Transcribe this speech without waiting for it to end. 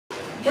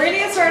We're going to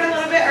get started a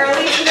little bit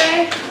early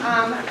today.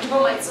 People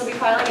might still be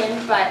filing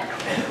in, but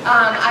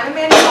I'm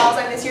Amanda Falls.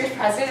 I'm this year's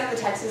president of the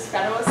Texas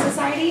Federalist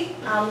Society.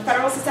 The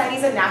Federalist Society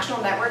is a national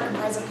network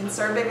comprised of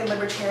conservative and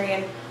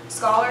libertarian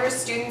scholars,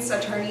 students,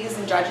 attorneys,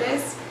 and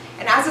judges.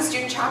 And as a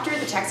student chapter,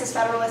 the Texas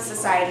Federalist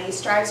Society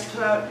strives to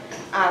promote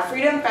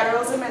freedom,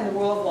 federalism, and the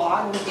rule of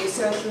law, and we do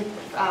so through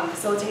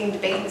facilitating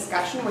debate and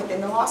discussion within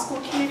the law school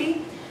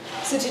community.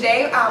 So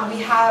today we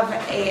have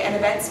an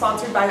event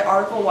sponsored by the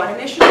Article 1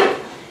 Initiative.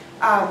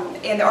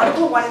 And the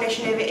Article 1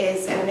 Initiative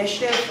is an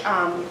initiative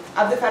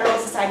of the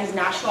Federalist Society's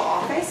national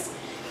office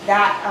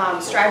that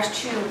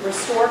strives to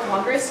restore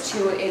Congress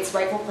to its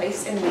rightful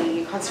place in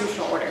the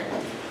constitutional order.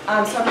 So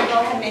I'm going to go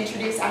ahead and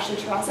introduce Ashley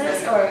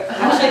Terrazas, or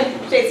actually,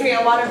 today's me,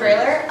 Alana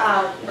Brailer,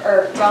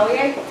 or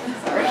Bralier,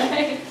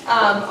 sorry,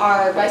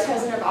 our Vice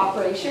President of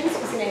Operations,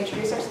 who's going to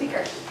introduce our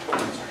speaker.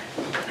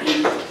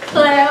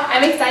 Hello,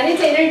 I'm excited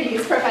to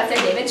introduce Professor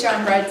David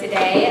Schoenbrod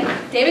today.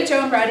 David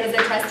Schoenbrod is a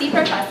trustee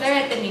professor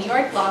at the New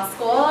York Law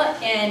School,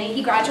 and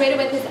he graduated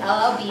with his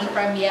LLB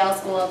from Yale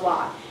School of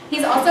Law.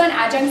 He's also an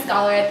adjunct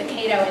scholar at the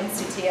Cato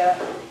Institute,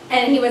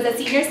 and he was a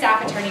senior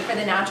staff attorney for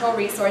the Natural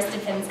Resource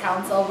Defense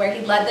Council, where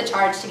he led the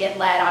charge to get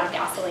lead out of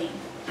gasoline.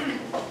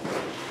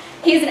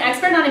 He is an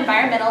expert on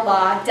environmental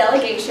law,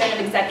 delegation of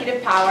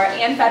executive power,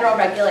 and federal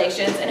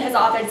regulations, and has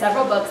authored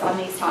several books on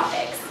these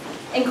topics,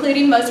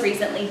 including most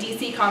recently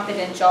DC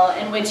Confidential,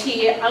 in which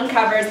he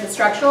uncovers the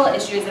structural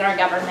issues in our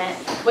government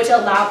which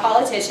allow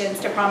politicians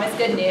to promise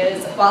good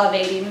news while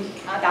evading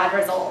bad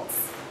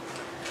results.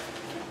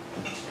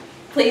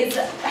 Please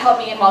help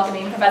me in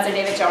welcoming Professor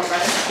David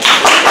Schoenbrod.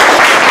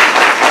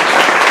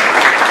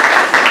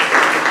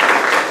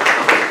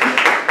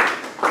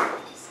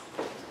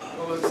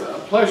 Well, it's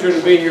a pleasure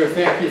to be here.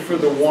 Thank you for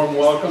the warm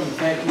welcome.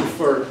 Thank you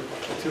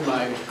to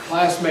my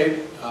classmate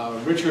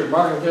Richard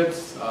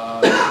Markovitz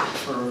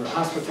for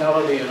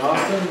hospitality in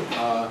Austin.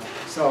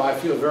 So I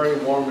feel very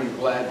warm and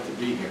glad to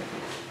be here.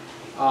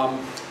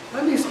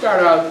 Let me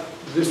start out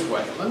this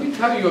way. Let me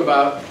tell you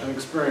about an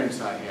experience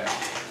I had.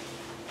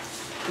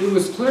 It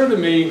was clear to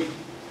me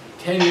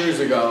 10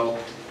 years ago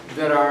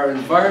that our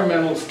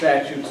environmental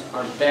statutes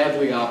are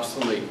badly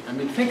obsolete. I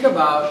mean, think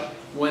about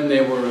when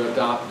they were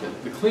adopted.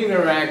 The Clean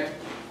Air Act,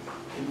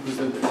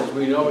 as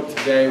we know it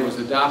today, was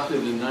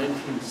adopted in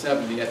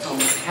 1970. That's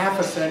almost half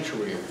a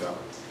century ago.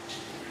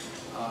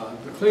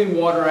 The Clean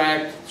Water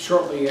Act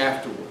shortly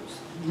afterwards.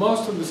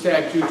 Most of the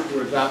statutes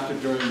were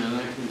adopted during the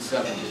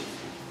 1970s.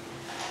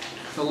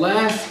 The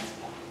last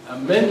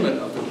amendment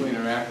of the Clean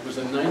Air Act was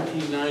in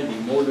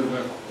 1990, more than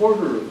a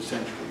quarter of a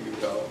century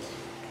ago.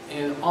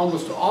 And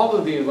almost all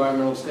of the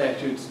environmental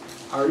statutes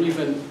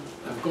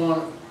have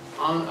gone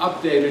on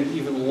updated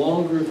even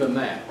longer than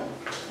that.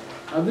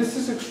 Now this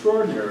is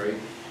extraordinary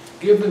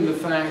given the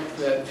fact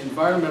that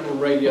environmental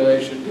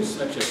regulation is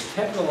such a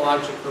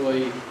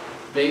technologically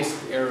based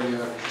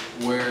area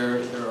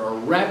where there are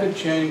rapid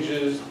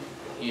changes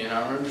in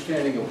our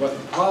understanding of what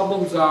the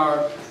problems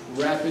are,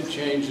 rapid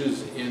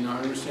changes in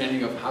our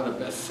understanding of how to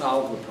best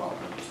solve the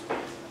problems.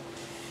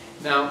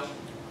 Now,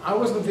 I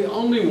wasn't the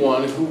only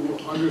one who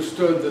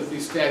understood that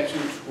these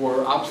statutes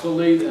were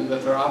obsolete and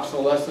that their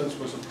obsolescence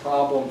was a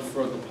problem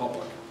for the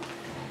public.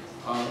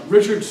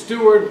 Richard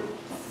Stewart,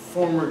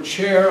 former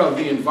chair of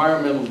the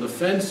Environmental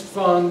Defense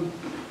Fund,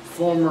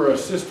 former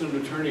Assistant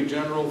Attorney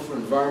General for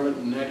Environment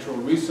and Natural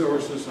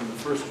Resources in the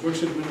first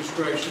Bush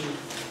administration,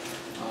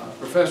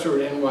 professor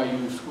at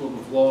NYU School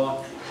of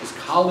Law. His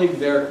colleague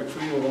there,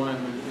 Katrina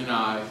Wyman, and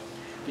I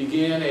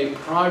began a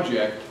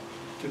project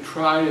to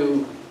try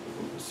to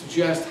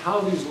suggest how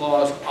these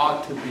laws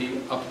ought to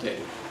be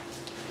updated.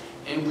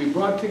 And we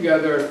brought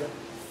together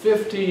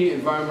 50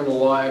 environmental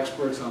law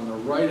experts on the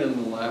right and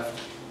the left,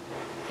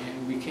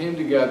 and we came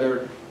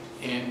together,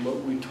 and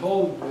what we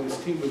told this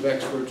team of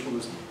experts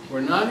was,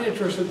 we're not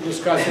interested in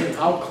discussing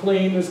how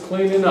clean is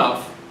clean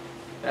enough.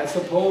 That's a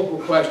political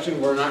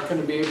question. We're not going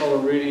to be able to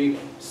really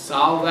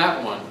solve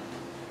that one.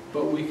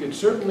 But we could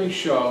certainly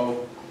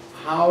show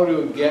how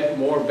to get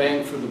more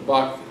bang for the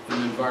buck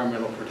in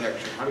environmental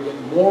protection, how to get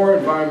more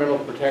environmental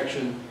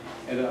protection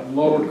at a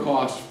lower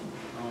cost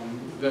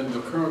than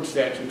the current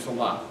statutes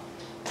allow.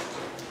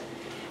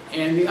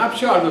 And the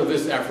upshot of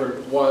this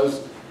effort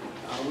was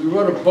we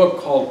wrote a book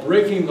called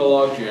Breaking the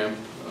Logjam,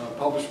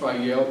 published by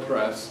Yale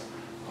Press,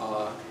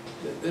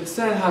 that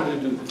said how to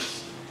do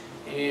this.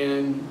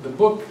 And the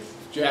book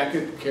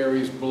jacket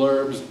carries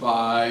blurbs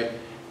by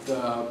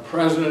the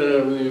president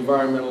of the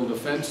Environmental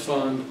Defense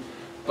Fund,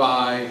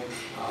 by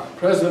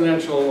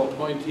presidential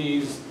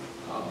appointees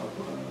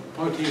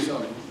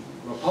of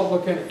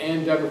Republican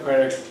and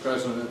Democratic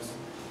presidents,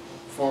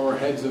 former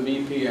heads of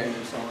EPA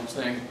and so on,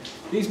 saying,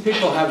 these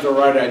people have the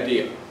right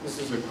idea. This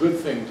is a good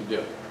thing to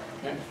do.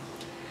 Okay?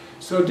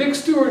 So Dick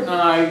Stewart and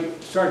I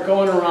start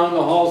going around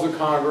the halls of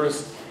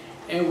Congress,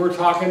 and we're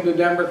talking to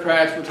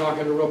Democrats, we're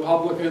talking to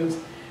Republicans,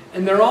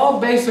 and they're all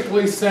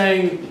basically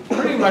saying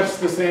pretty much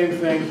the same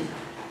thing.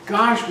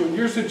 Gosh, what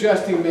you're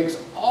suggesting makes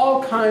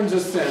all kinds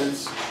of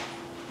sense.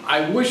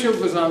 I wish it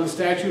was on the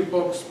statute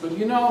books, but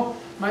you know,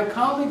 my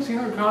colleagues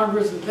here in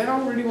Congress, they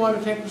don't really want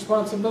to take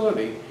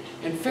responsibility.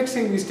 And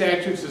fixing these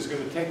statutes is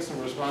going to take some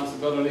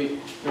responsibility.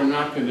 They're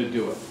not going to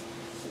do it.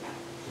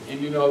 And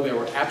you know, they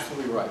were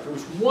absolutely right. There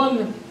was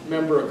one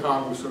member of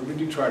Congress who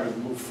really tried to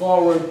move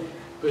forward,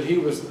 but he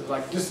was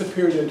like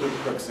disappeared into the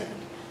quicksand.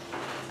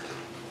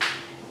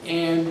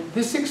 And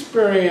this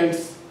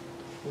experience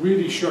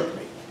really shook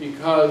me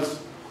because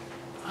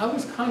I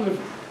was kind of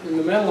in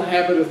the mental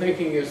habit of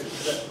thinking is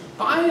that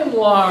by and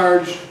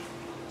large,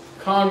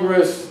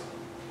 Congress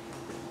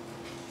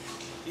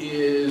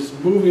is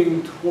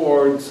moving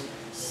towards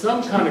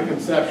some kind of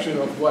conception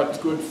of what's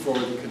good for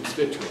the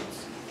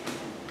constituents.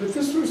 But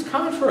this was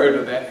contrary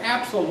to that,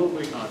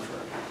 absolutely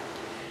contrary.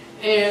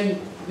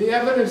 And the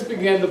evidence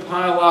began to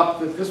pile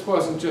up that this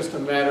wasn't just a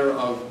matter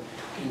of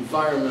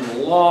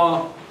environmental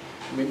law.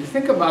 I mean, you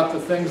think about the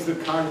things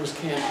that Congress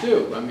can't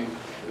do. I mean,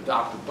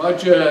 adopt a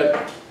budget,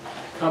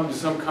 come to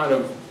some kind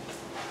of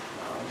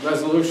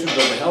resolution of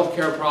the health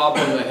care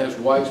problem that has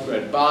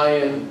widespread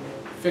buy-in,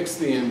 fix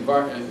the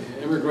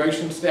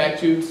immigration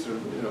statutes, or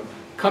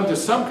come to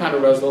some kind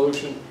of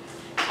resolution.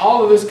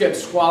 All of this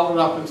gets swallowed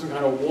up in some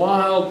kind of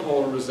wild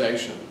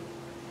polarization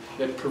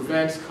that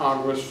prevents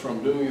Congress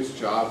from doing its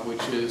job,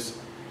 which is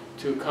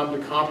to come to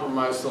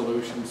compromise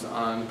solutions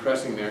on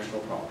pressing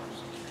national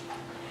problems.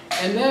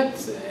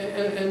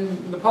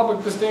 And the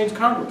public disdains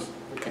Congress.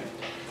 Okay.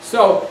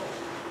 So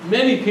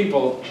many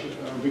people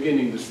are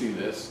beginning to see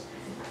this.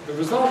 The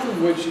result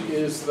of which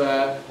is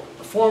that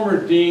a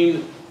former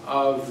dean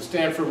of the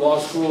Stanford Law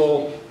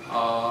School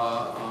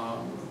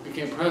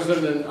became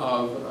president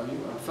of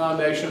a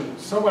foundation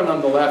somewhere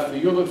on the left, the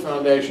Hewlett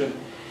Foundation,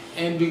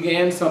 and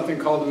began something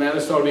called the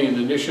Minnesotan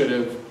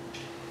Initiative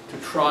to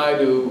try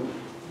to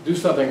do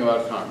something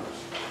about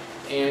Congress.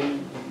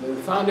 And the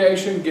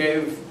foundation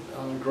gave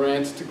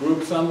grants to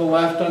groups on the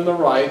left and the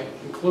right,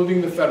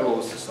 including the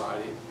Federalist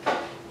Society.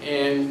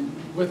 And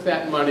with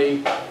that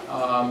money,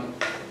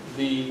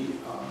 the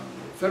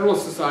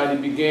Federalist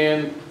Society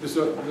began this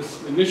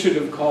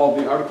initiative called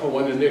the Article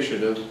 1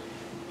 Initiative,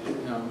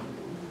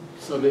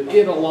 so that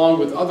it, along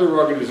with other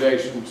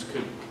organizations,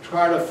 could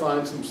try to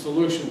find some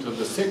solution to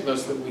the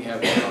sickness that we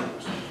have in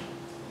Congress.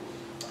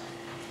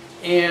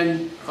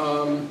 And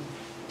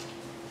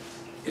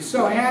it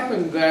so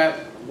happened that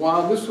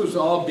while this was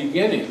all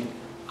beginning,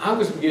 I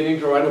was beginning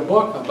to write a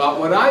book about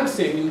what I'd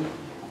seen,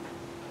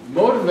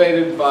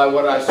 motivated by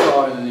what I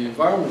saw in the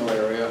environmental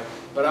area,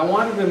 but I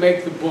wanted to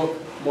make the book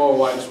more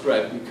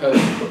widespread because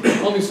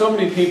only so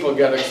many people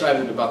get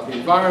excited about the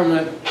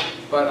environment,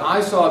 but I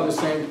saw the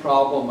same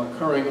problem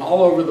occurring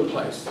all over the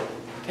place.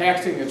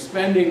 Taxing and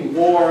spending,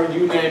 war,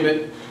 you name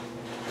it,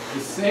 the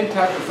same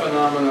type of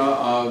phenomena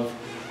of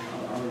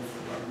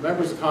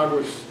members of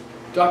Congress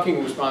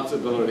ducking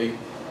responsibility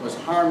was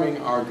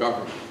harming our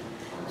government.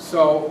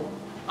 So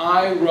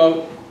I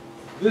wrote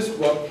this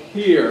book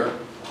here,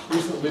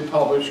 recently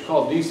published,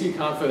 called DC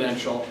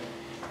Confidential.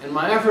 And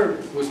my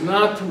effort was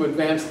not to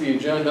advance the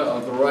agenda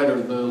of the right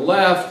or the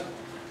left,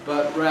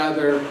 but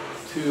rather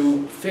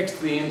to fix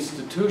the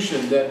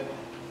institution that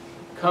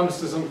comes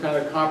to some kind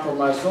of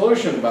compromise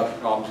solution about the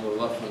problems of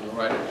the left and the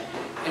right.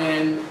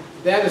 And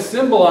that is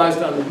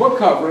symbolized on the book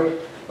cover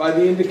by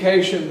the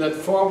indication that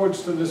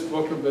forwards to this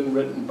book have been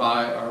written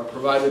by, or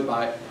provided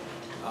by,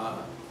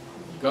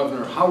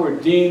 Governor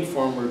Howard Dean,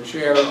 former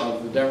chair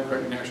of the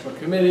Democratic National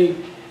Committee,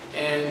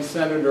 and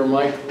Senator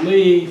Mike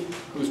Lee,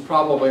 who's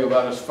probably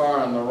about as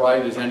far on the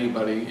right as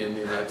anybody in the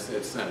United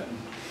States Senate.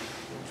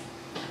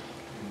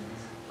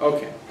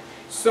 Okay,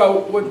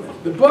 so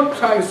what the book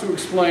tries to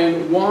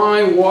explain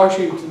why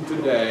Washington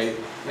today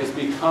has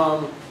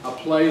become a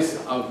place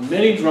of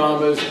many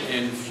dramas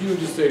and few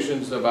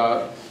decisions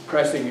about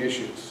pressing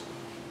issues.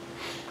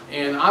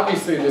 And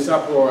obviously this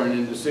uproar and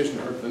indecision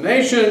hurt the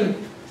nation,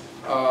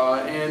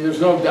 and there's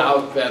no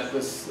doubt that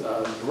this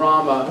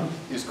drama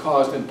is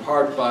caused in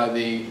part by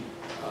the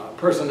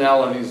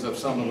personalities of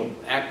some of the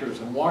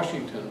actors in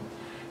Washington.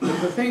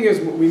 But the thing is,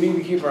 what we need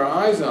to keep our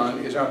eyes on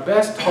is our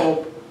best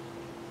hope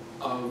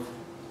of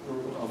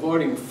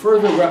avoiding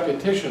further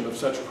repetition of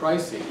such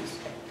crises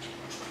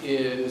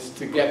is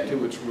to get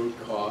to its root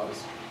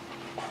cause.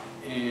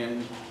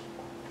 And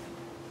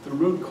the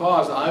root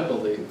cause, I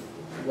believe,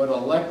 what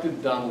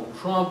elected Donald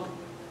Trump,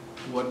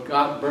 what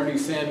got Bernie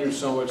Sanders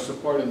so much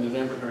support in the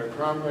Democratic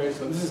primary,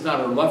 so this is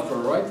not a left or a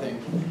right thing,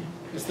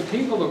 is the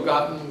people have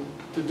gotten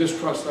to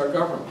distrust our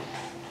government.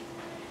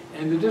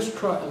 And the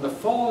distrust and the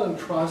fall in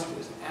trust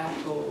is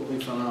absolutely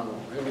phenomenal.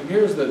 I mean,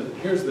 here's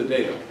the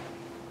data.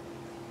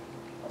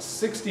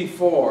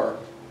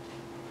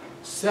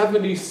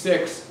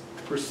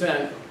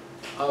 76%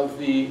 of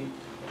the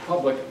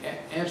public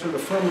answered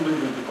affirmatively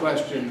to the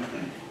question,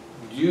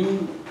 do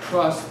you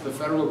trust the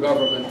federal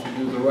government to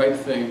do the right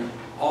thing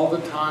all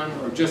the time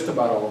or just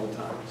about all the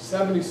time?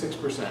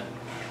 76%.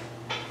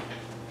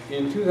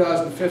 In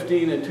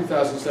 2015 and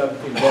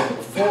 2017, both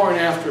before and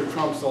after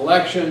Trump's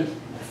election,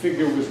 the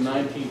figure was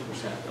 19%.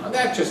 Now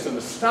that's just an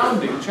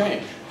astounding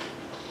change.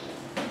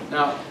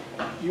 Now,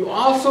 you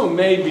also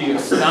may be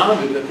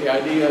astounded at the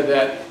idea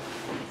that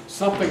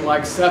something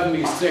like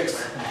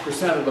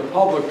 76% of the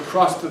public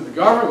trusted the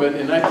government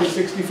in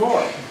 1964.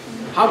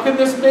 How can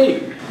this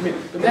be? I mean,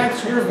 but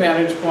that's your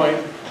vantage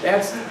point.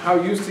 That's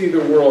how you see the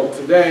world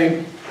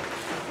today.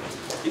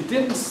 It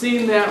didn't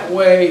seem that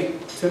way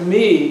to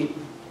me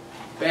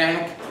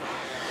back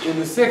in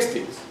the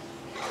 60s.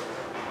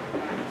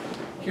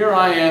 Here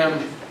I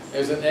am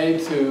as an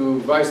aide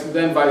to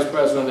then Vice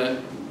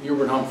President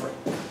Hubert Humphrey.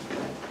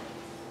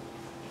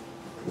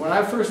 When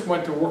I first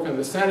went to work in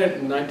the Senate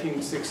in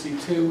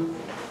 1962,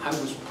 I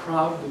was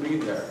proud to be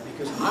there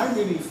because I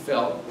really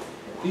felt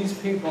these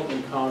people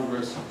in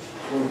Congress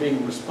were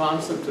being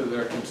responsive to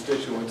their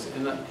constituents.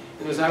 And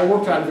as I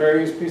worked on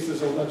various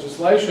pieces of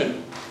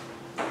legislation,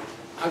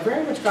 I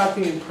very much got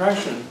the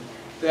impression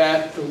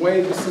that the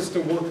way the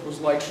system worked was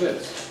like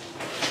this.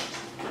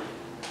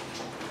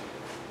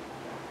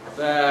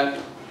 That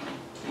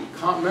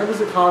members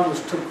of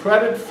Congress took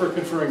credit for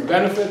conferring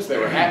benefits. They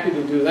were happy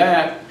to do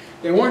that.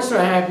 They weren't so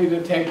happy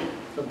to take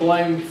the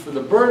blame for the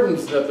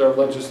burdens that their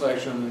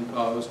legislation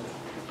imposed,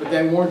 but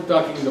they weren't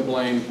ducking the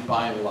blame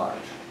by and large.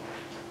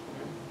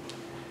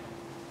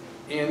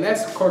 And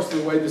that's, of course,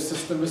 the way the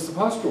system is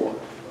supposed to work.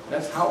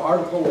 That's how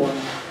Article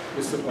 1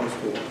 is supposed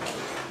to work.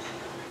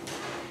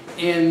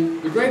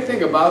 And the great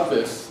thing about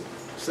this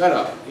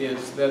setup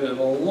is that it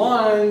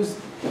aligns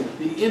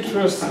the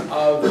interests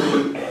of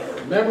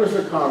the members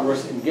of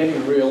Congress in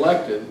getting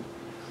reelected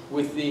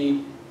with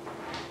the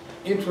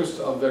interests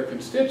of their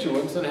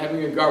constituents in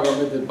having a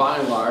government that, by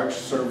and large,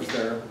 serves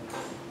their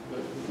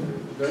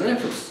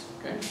interests.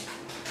 Okay?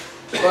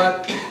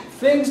 But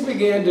things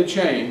began to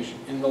change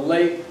in the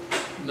late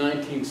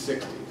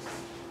 1960s.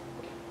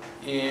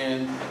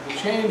 And the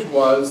change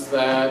was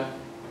that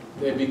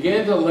they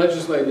began to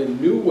legislate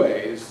in new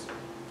ways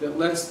that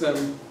lets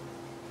them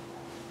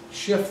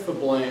shift the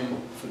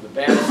blame for the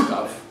bad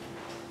stuff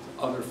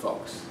to other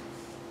folks.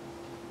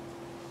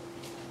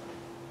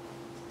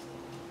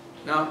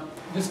 Now,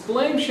 this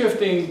blame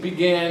shifting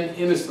began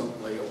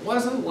innocently. It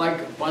wasn't like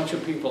a bunch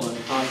of people in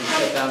Congress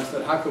sat down and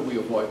said, how could we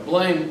avoid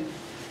blame?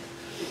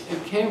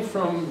 It came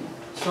from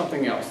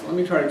something else. Let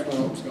me try to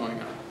explain what was going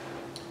on.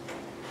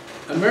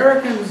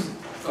 Americans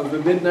of the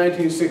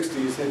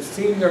mid-1960s had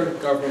seen their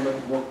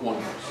government work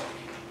wonders.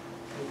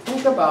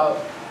 Think about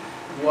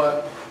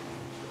what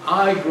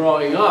I,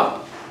 growing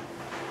up,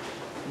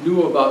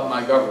 knew about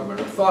my government,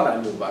 or thought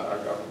I knew about our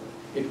government.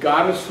 It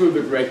got us through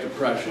the Great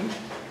Depression.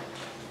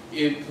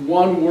 It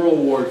won World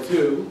War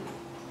II.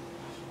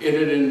 It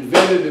had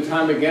invented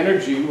atomic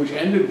energy, which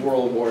ended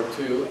World War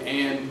II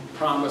and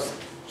promised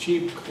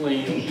cheap,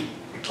 clean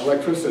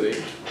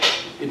electricity.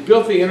 It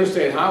built the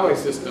interstate highway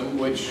system,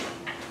 which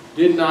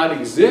did not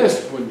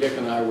exist when Dick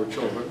and I were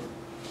children.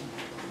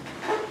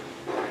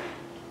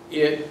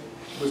 It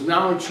was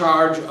now in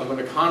charge of an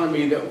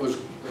economy that was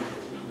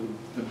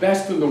the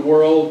best in the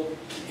world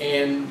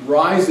and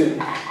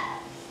rising.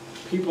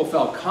 People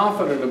felt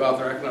confident about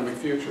their economic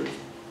futures.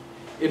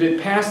 It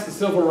had passed the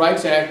Civil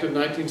Rights Act of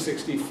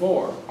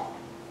 1964.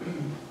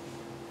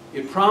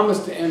 It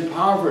promised to end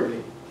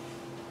poverty.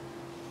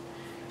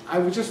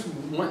 I just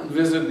went and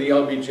visited the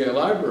LBJ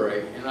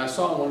library, and I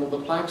saw one of the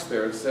plaques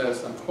there. It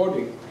says, I'm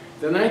quoting,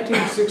 "The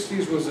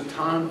 1960s was a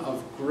time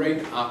of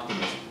great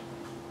optimism."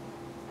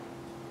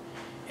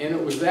 And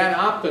it was that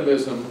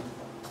optimism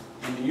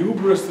and the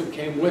hubris that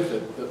came with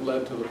it that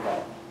led to the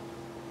problem.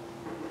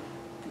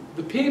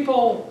 The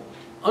people,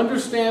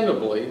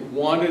 understandably,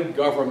 wanted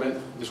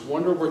government, this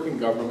wonder-working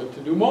government,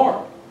 to do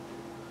more.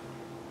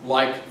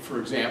 Like,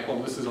 for example,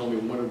 and this is only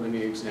one of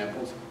many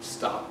examples,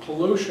 stop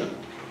pollution.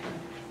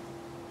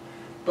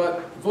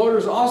 But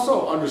voters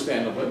also,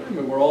 understandably, I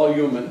mean, we're all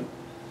human,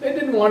 they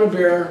didn't want to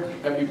bear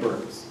heavy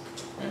burdens.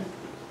 Okay?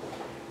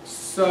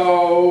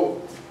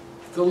 So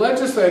the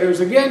legislators,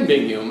 again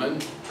being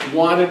human,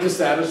 wanted to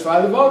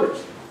satisfy the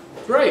voters.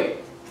 Great.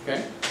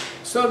 Okay?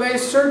 So they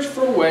searched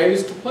for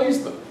ways to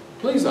please them,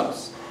 please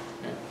us.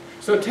 Okay?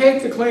 So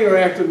take the Clean Air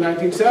Act of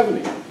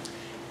 1970.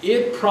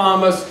 It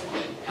promised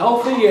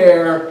healthy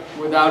air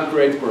without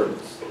great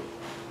burdens.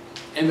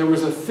 And there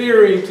was a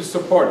theory to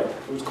support it.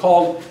 It was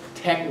called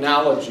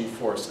technology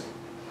forcing.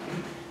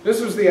 This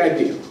was the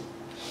idea.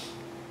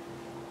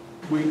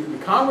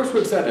 Congress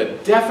would set a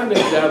definite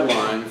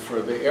deadline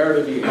for the air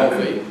to be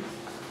healthy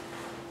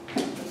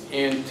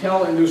and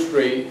tell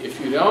industry, if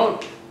you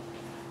don't,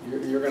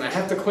 you're going to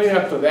have to clean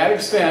up to that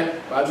extent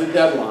by the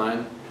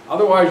deadline.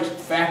 Otherwise,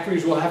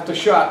 factories will have to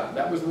shut.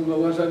 That was in the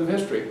legislative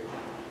history.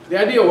 The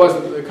idea was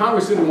that the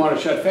Congress didn't want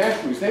to shut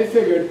factories. They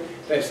figured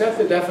they set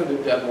the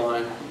definite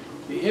deadline.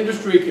 The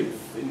industry could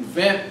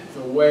invent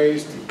the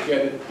ways to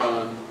get it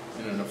done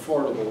in an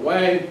affordable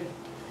way.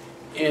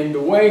 And the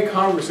way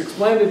Congress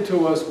explained it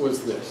to us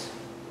was this.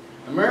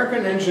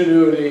 American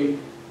ingenuity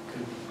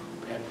could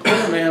put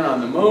a man on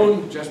the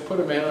moon, just put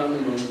a man on the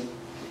moon.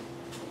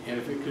 And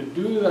if it could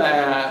do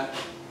that,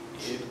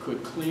 it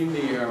could clean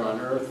the air on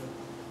Earth.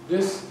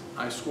 This,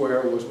 I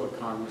swear, was what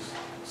Congress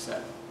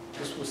said.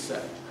 This was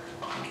said.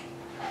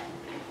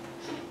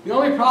 The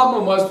only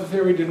problem was the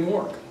theory didn't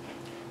work.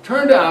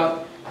 Turned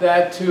out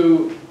that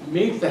to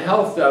meet the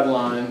health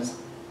deadlines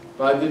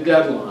by the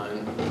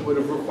deadline would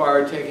have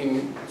required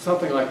taking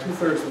something like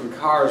 2/3 of the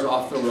cars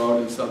off the road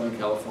in Southern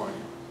California.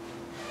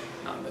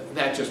 Now,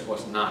 that just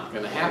was not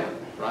going to happen,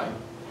 right?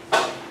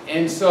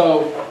 And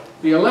so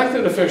the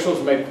elected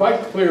officials made quite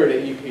clear to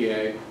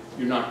EPA,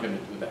 you're not going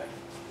to do that.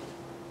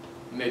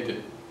 And they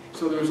didn't.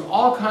 So there's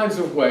all kinds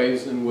of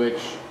ways in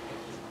which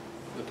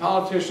the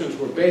politicians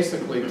were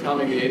basically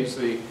telling the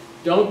agency,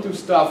 don't do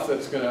stuff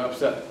that's going to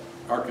upset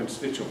our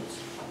constituents.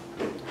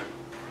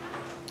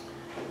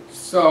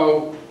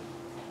 So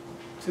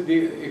to the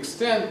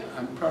extent,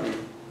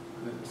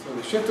 so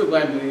they shifted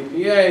blame to the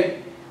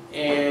EPA,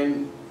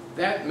 and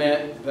that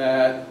meant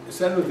that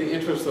instead of the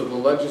interests of the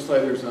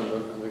legislators and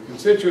the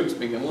constituents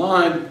being in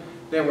line,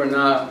 they were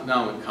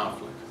now in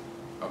conflict.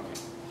 Okay.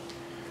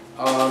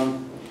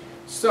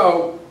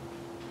 So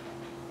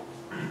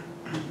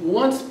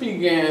once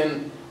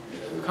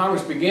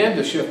Congress began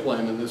to shift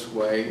blame in this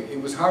way,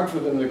 it was hard for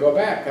them to go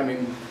back. I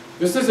mean,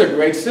 this is a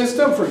great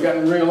system for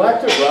getting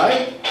reelected,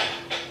 right?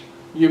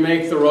 You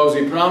make the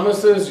rosy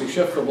promises, you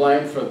shift the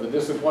blame for the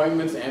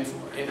disappointments and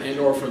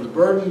or for the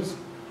burdens.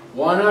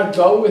 Why not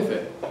go with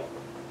it?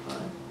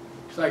 Right?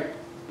 It's like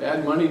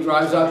bad money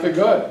drives out the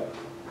good.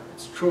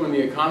 It's true in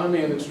the economy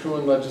and it's true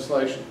in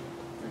legislation.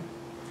 Okay?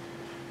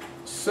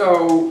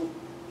 So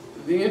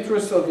the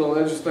interests of the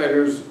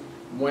legislators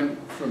went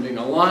from being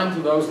aligned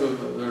to those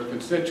of their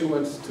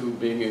constituents to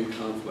being in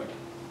conflict.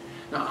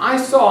 Now, I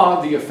saw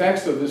the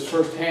effects of this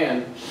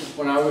firsthand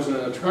when I was an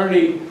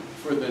attorney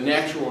for the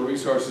Natural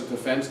Resources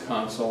Defense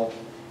Council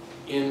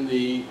in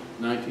the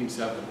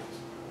 1970s.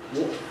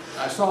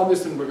 I saw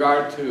this in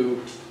regard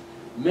to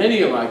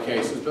many of my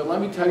cases, but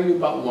let me tell you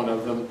about one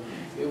of them.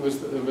 It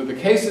were the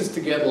cases to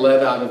get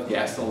lead out of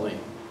gasoline.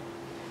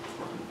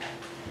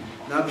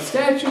 Now, the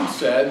statute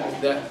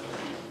said that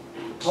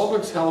the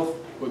public's health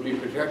would be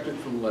protected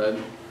from lead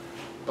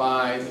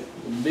by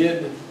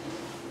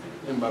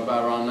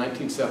about around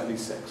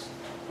 1976.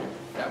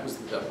 That was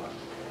the deadline.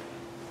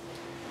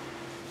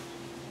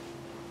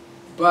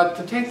 But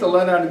to take the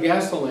lead out of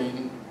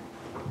gasoline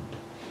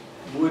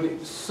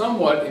would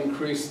somewhat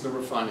increase the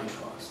refining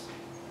costs.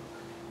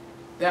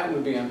 That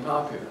would be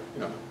unpopular,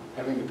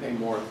 having to pay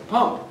more at the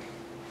pump.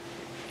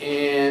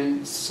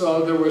 And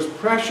so there was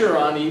pressure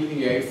on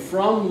EPA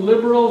from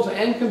liberals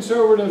and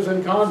conservatives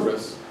in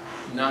Congress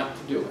not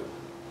to do it.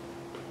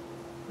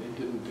 They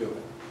didn't do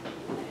it.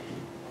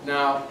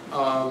 Now,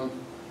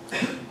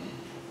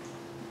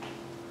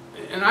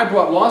 and I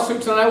brought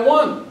lawsuits and I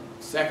won.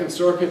 Second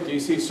Circuit,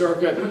 DC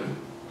Circuit,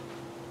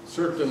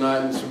 cert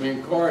denied in the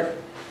Supreme Court,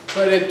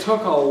 but it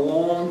took a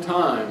long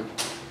time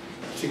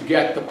to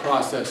get the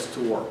process to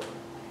work.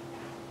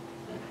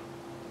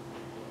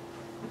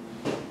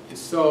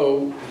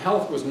 So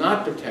health was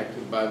not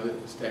protected by the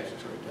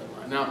statutory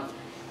deadline. Now,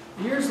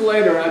 years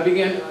later, I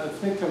began to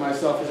think to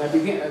myself, in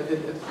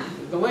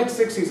the late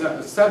 60s,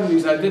 the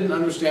 70s, I didn't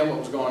understand what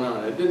was going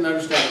on. I didn't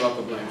understand about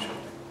the blame shifting.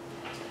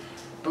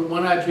 But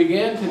when I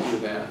began to do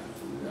that,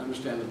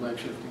 understand the blame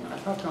shifting, I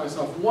thought to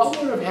myself, what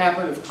would have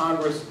happened if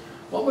Congress,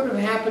 what would have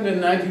happened in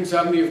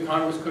 1970 if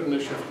Congress couldn't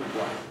have shifted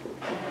blame?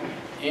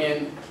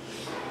 And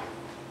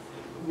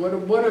what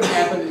would have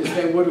happened is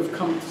they would have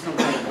come to some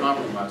kind of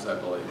compromise, I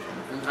believe.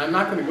 And I'm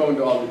not going to go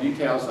into all the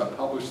details. I've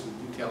published the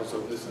details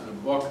of this in a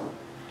book,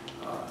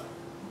 a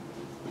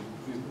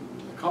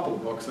couple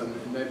of books, and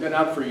they've been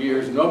out for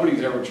years.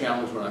 Nobody's ever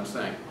challenged what I'm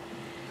saying.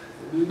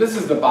 This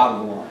is the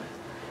bottom line.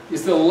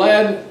 Is the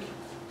lead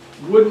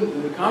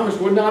the Congress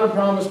would not have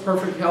promised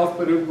perfect health,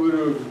 but it would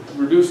have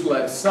reduced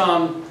lead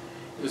some.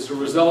 As a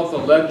result, the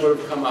lead would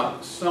have come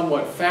out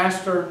somewhat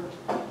faster,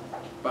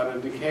 about a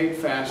decade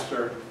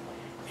faster.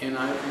 And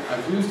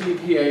I've used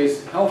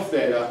EPA's health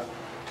data.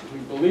 If we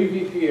believe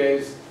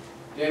EPA's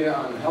data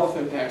on the health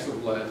impacts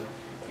of lead,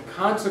 the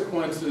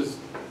consequences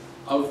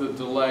of the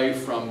delay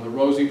from the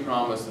rosy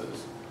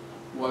promises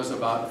was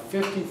about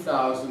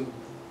 50,000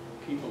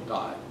 people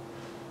died.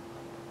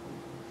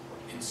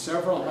 And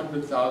several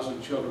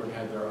 100,000 children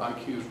had their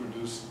IQs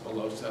reduced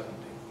below 70.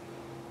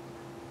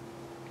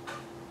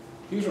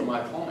 These are my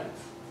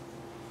clients.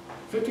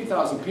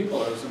 50,000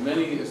 people are as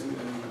many as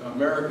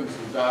Americans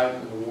who died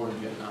in the war in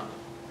Vietnam.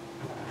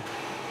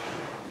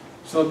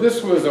 So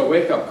this was a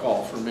wake-up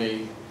call for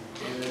me,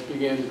 and it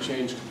began to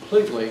change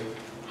completely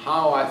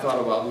how I thought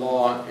about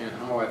law and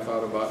how I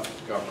thought about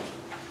government.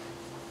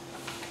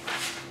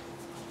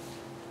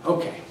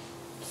 Okay,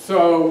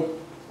 so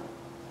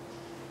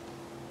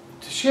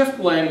to shift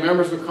blame,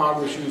 members of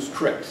Congress use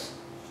tricks.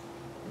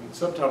 The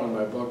subtitle of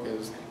my book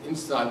is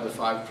Inside the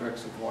 5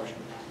 Tricks of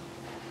Washington.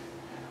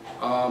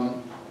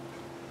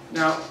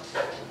 Now,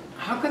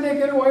 how can they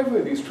get away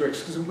with these tricks?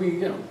 Because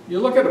you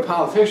look at a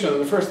politician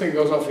and the first thing that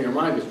goes off in your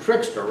mind is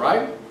trickster,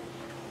 right?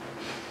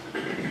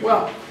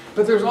 Well,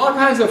 but there's all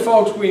kinds of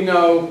folks we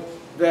know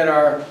that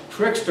are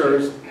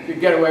tricksters that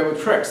get away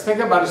with tricks. Think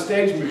about a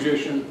stage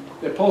magician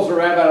that pulls a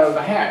rabbit out of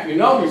a hat. You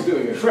know he's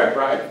doing a trick,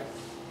 right?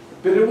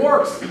 But it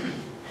works.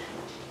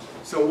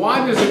 So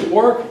why does it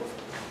work?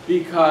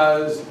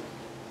 Because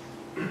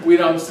we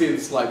don't see the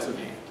sleights of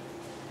hand.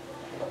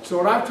 So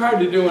what I've tried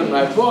to do in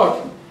my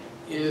book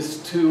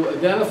is to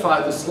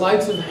identify the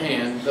sleights of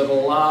hand that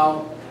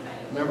allow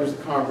members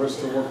of Congress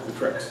to work the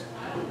tricks.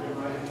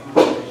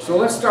 So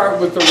let's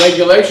start with the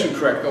regulation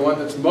trick, the one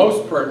that's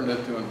most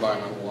pertinent to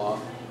environmental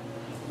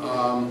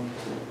law.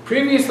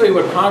 Previously,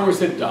 what Congress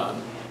had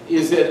done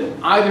is it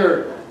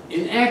either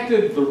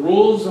enacted the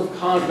rules of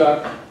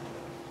conduct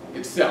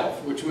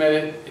itself, which meant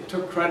it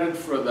took credit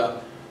for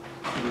the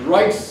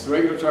rights,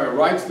 regulatory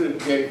rights that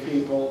it gave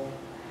people,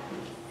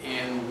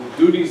 and the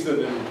duties that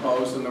it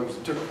imposed, and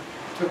it took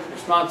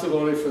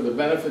responsibility for the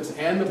benefits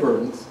and the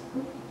burdens,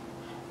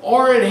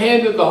 or it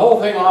handed the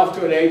whole thing off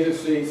to an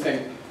agency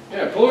saying,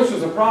 yeah, pollution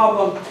is a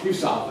problem, you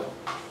solve it.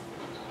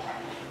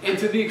 And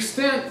to the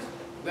extent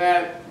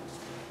that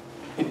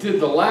it did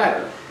the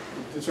latter,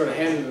 it sort of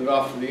handed it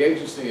off to the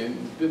agency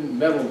and didn't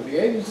meddle with the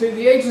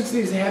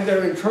agencies had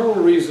their internal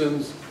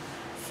reasons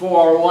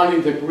for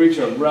wanting to reach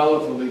a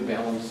relatively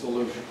balanced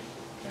solution.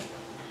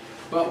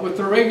 But with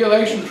the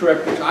regulation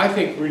trick, which I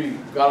think really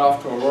got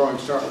off to a roaring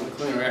start with the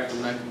Clean Air Act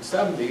of the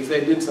 1970s,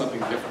 they did something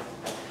different.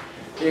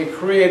 They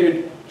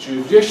created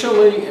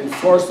judicially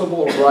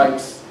enforceable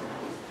rights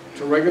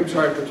to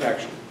regulatory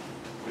protection.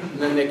 And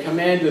then they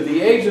commanded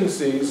the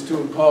agencies to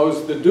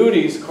impose the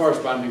duties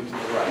corresponding to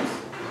the rights.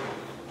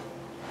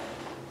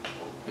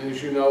 And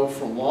as you know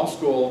from law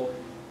school,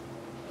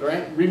 there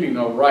ain't really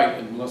no right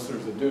unless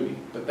there's a duty.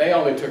 But they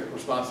only took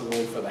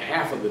responsibility for the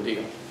half of the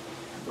deal,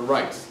 the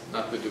rights,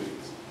 not the duties.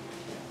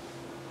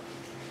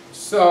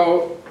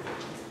 So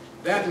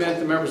that meant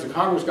the members of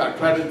Congress got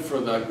credit for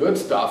the good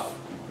stuff,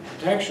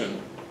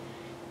 protection,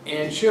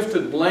 and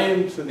shifted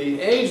blame to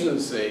the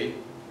agency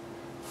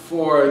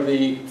for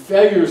the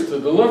failures to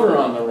deliver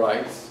on the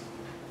rights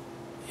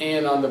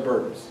and on the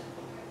burdens.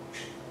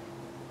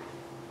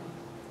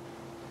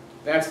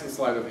 That's the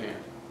sleight of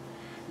hand.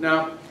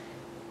 Now,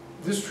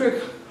 this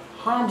trick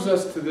harms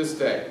us to this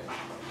day.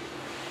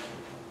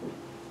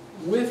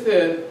 With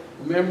it,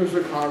 members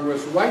of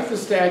Congress write the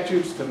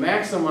statutes to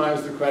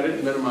maximize the credit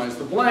and minimize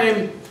the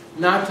blame,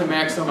 not to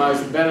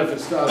maximize the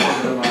benefits to us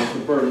and minimize the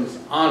burdens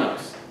on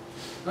us.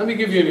 Let me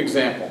give you an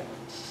example.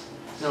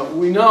 Now,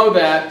 we know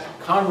that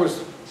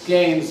Congress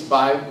gains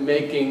by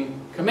making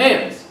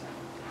commands.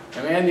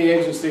 Command the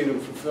agency to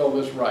fulfill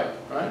this right?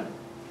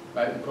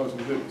 By imposing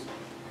duties.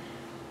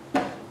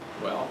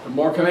 Well, the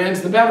more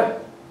commands, the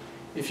better.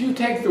 If you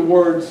take the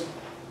words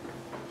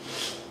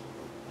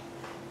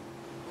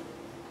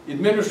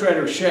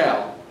administrator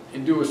shall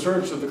and do a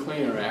search of the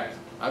Clean Air Act,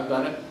 I've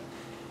done it,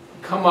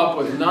 come up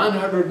with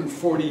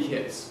 940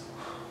 hits.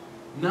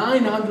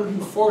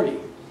 940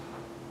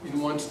 in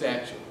one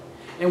statute.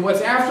 And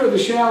what's after the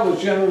shall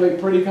is generally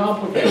pretty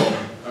complicated,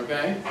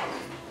 okay?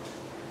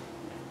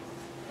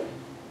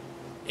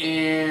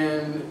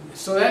 And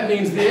so that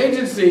means the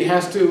agency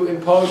has to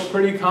impose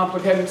pretty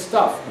complicated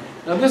stuff.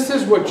 Now this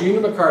is what Gina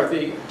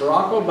McCarthy,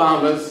 Barack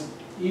Obama's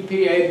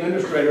EPA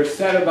administrator,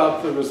 said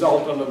about the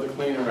result under the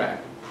Clean Air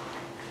Act.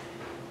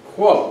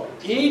 Quote,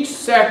 each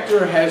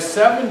sector has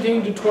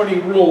 17 to 20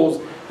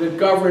 rules that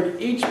govern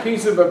each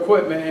piece of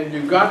equipment, and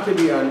you've got to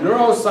be a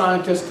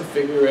neuroscientist to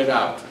figure it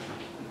out.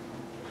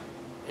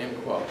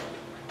 End quote.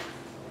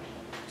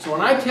 So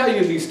when I tell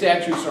you these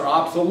statutes are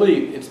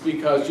obsolete, it's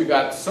because you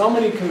got so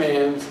many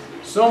commands,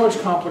 so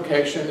much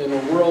complication in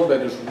a world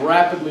that is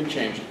rapidly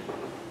changing.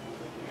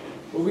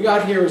 What we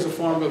got here is a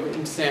form of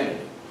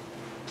insanity,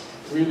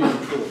 really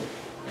and truly.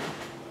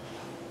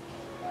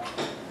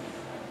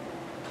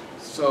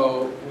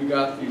 So we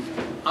got these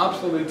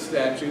obsolete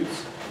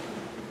statutes.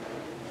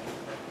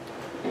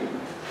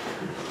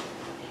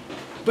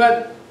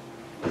 But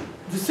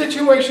the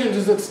situation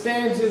as it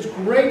stands is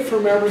great for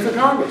members of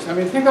Congress. I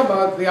mean, think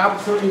about the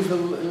opportunities that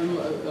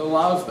it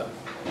allows them.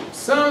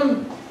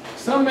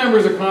 Some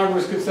members of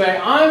Congress could say,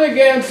 I'm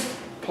against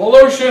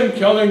pollution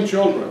killing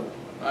children.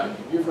 Right?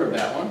 You've heard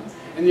that one.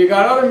 And you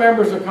got other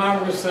members of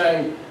Congress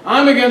saying,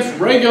 I'm against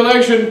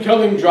regulation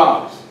killing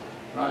jobs.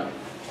 Right?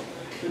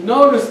 But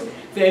notice,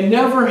 they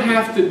never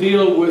have to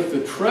deal with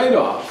the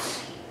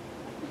trade-offs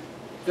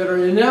that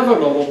are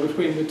inevitable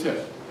between the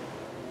two.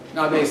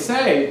 Now they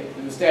say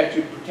in the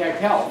statute, protect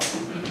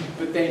health,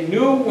 but they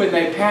knew when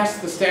they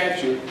passed the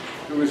statute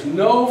there was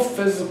no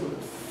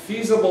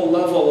feasible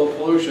level of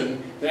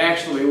pollution that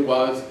actually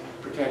was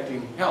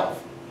protecting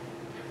health.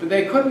 But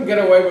they couldn't get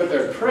away with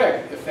their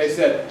trick if they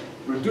said,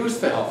 reduce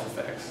the health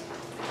effects.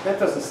 That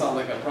doesn't sound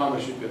like a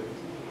promise you could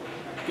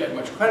get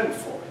much credit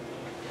for.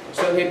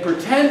 So they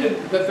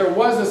pretended that there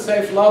was a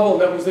safe level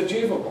that was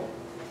achievable,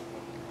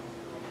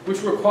 which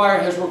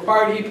has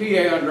required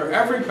EPA under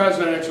every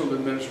presidential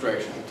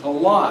administration to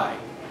lie,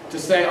 to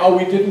say, oh,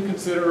 we didn't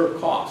consider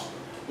cost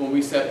when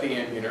we set the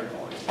ambient air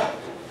quality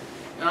standards.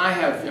 And I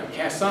have,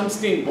 Cass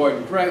Sunstein, Boyd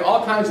and Craig,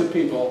 all kinds of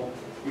people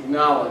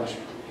acknowledge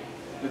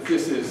that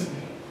this is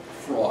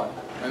fraud.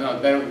 I know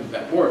they don't use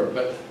that word,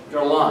 but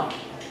they're lying.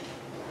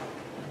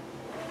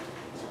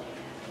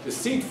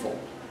 Deceitful.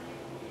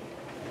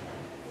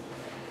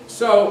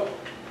 So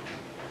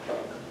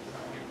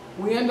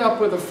we end up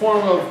with a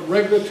form of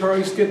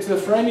regulatory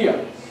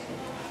schizophrenia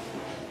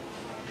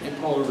and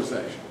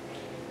polarization.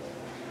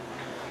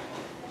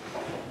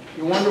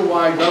 You wonder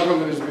why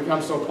government has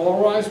become so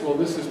polarized? Well,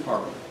 this is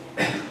part of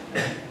it.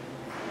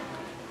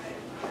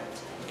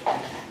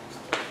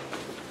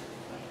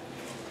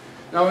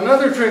 Now,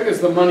 another trick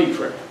is the money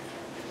trick.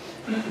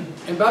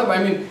 And by the way,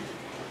 I mean,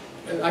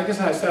 I guess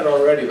I said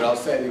already, but I'll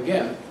say it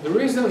again. The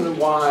reason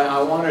why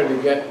I wanted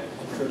to get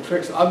to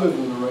tricks other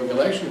than the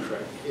regulation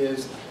trick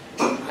is,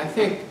 I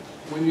think,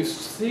 when you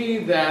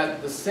see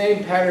that the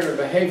same pattern of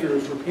behavior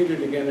is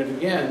repeated again and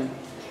again,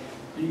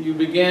 you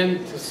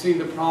begin to see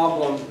the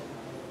problem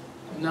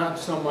not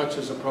so much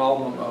as a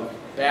problem of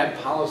bad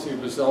policy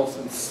results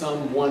in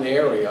some one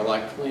area,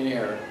 like clean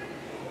air,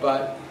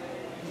 but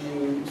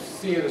you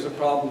see it as a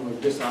problem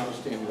of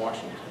dishonesty in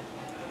Washington.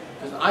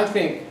 And I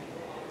think,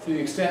 to the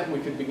extent we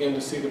could begin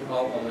to see the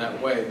problem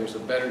that way, there's a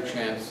better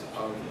chance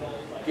of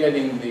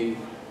getting the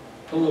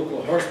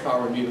political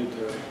horsepower needed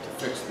to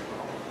fix the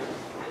problem.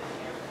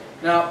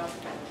 Now,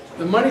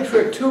 the money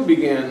trick too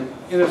began,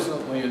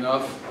 innocently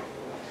enough,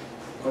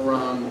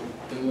 around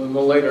in the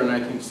later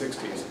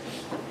 1960s.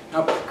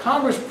 Now,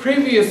 Congress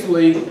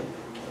previously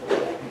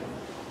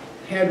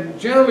had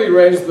generally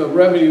raised the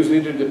revenues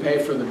needed to pay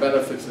for the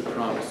benefits it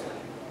promised,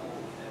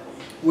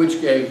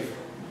 which gave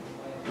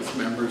its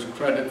members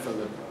credit for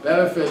the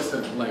benefits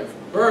and blame for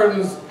the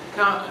burdens.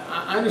 Now,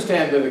 I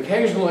understand that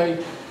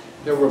occasionally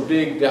there were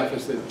big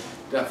deficits,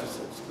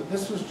 but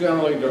this was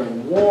generally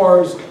during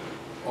wars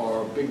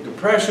or big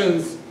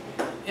depressions,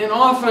 and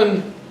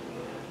often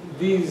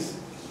these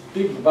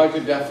big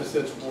budget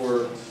deficits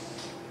were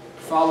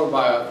followed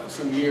by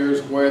some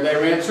years where they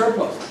ran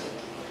surplus.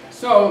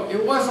 So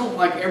it wasn't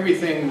like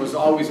everything was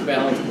always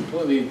balanced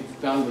completely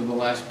down to the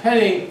last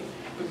penny,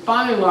 but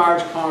by and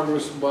large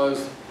Congress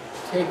was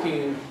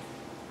taking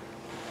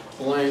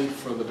blame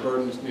for the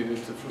burdens needed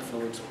to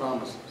fulfill its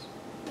promises.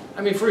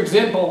 I mean, for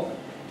example,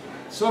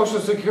 Social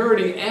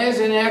Security, as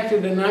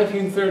enacted in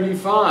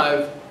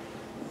 1935,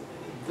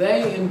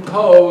 they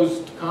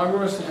imposed,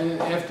 Congress and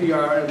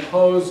FDR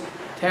imposed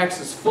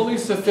taxes fully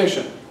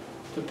sufficient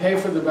to pay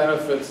for the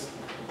benefits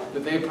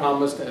that they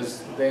promised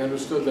as they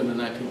understood them in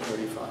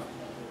 1935.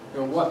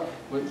 You know,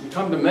 when you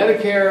come to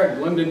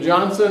Medicare, Lyndon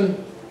Johnson,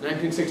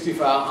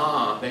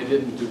 1965, they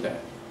didn't do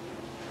that.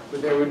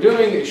 What they were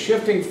doing is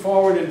shifting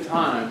forward in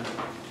time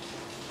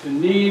the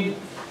need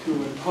to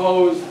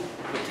impose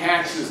the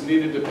taxes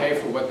needed to pay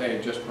for what they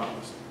had just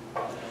promised.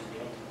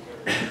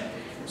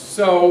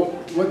 So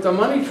what the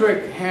money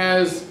trick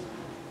has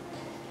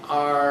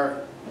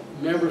our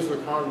members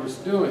of Congress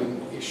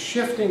doing is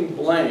shifting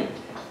blame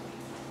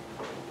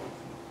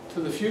to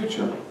the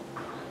future,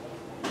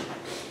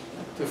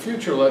 to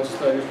future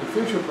legislators, to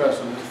future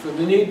presidents, for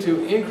the need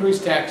to increase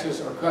taxes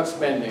or cut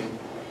spending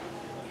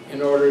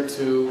in order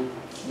to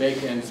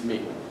make ends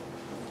meet.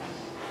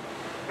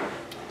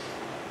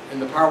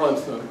 And the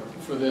parlance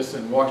for this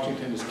in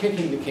Washington is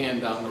kicking the can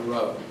down the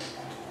road.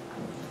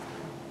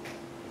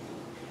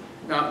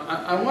 Now,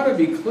 I want to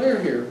be clear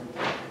here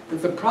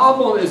that the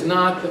problem is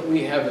not that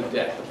we have a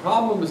debt. The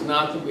problem is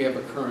not that we have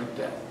a current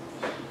debt.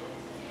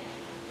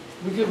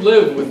 We could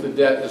live with the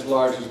debt as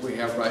large as we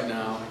have right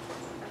now,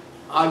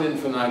 ad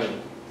infinitum.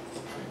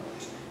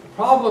 The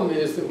problem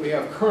is that we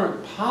have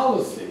current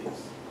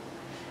policies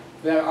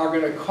that are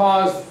going to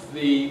cause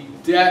the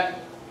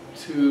debt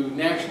to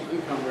national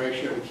income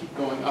ratio to keep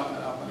going up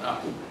and up and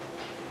up.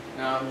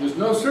 Now, there's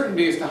no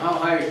certainty as to how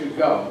high it could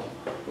go,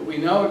 but we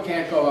know it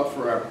can't go up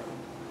forever.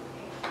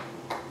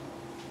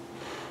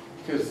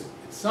 Because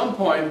at some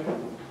point,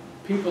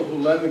 people who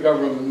lend the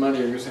government money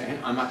are going to say, hey,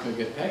 I'm not going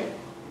to get paid.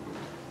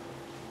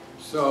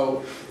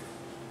 So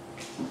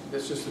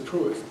that's just the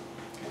truth.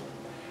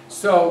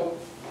 So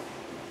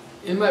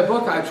in my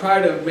book, I try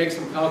to make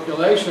some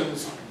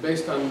calculations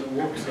based on the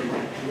work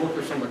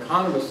of some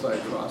economists I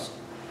trust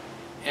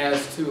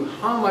as to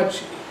how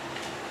much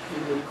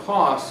it would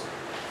cost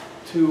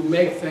to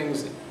make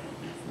ends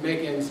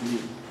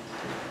meet.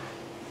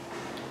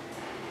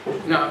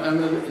 Now, let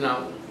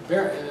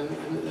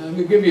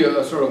me give you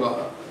a sort of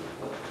a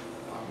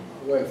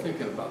way of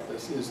thinking about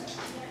this. Is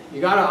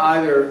you got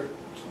to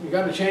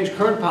change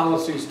current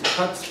policies to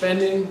cut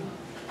spending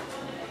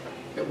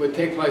that would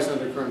take place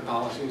under current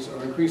policies,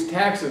 or increase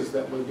taxes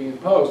that would be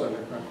imposed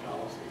under current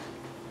policies.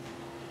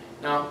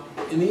 Now,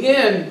 in the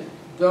end,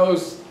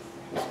 those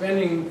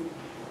spending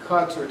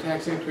cuts or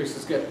tax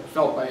increases get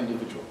felt by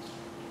individuals.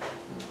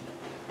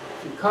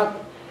 If you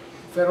cut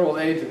federal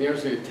aid to the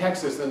University of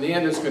Texas, in the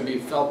end it's going to be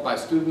felt by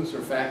students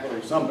or faculty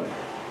or somebody,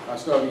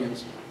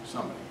 custodians,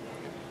 somebody.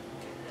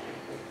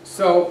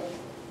 So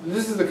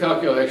this is the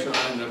calculation,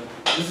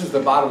 this is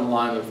the bottom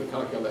line of the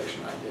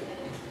calculation I did.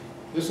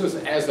 This was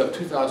as of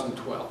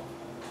 2012.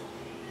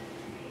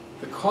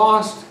 The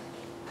cost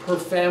per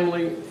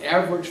family,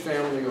 average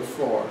family of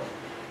four,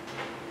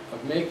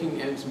 of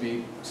making ends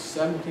meet,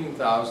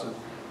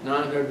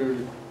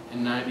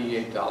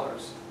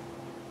 $17,998.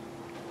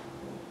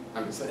 I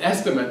mean, it's an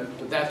estimate,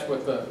 but that's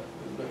what the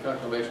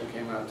calculation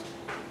came out to.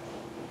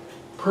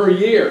 Per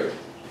year.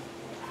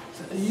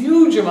 It's a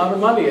huge amount of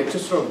money. It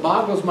just sort of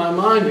boggles my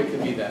mind it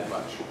can be that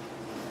much.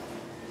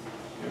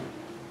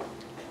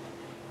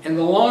 And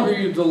the longer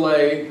you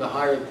delay, the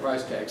higher the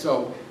price tag.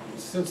 So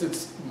since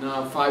it's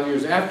now 5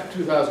 years after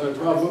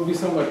 2012, it will be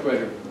somewhat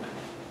greater than that.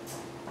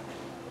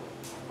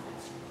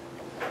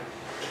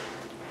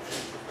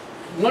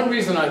 One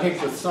reason I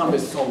think the sum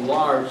is so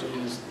large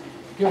is,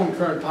 given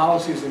current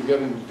policies and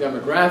given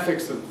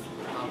demographics of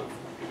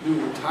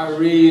new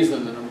retirees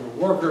and the number of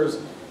workers,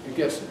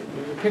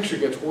 the picture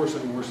gets worse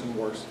and worse and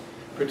worse,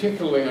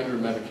 particularly under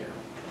Medicare.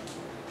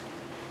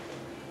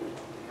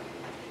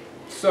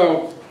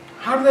 So,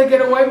 how do they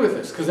get away with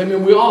this? Because, I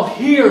mean, we all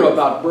hear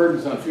about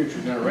burdens on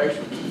future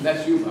generations, and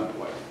that's you, by the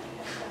way.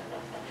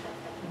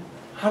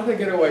 How do they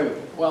get away with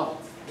it? Well,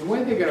 the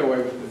way they get away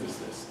with it is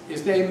this,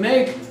 is they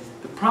make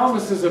the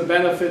promises of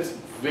benefits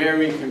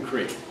very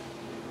concrete.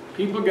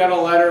 People get a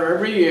letter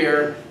every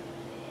year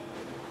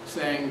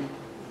saying,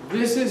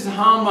 this is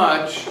how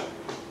much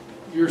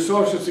your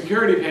Social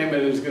Security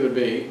payment is going to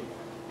be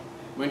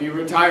when you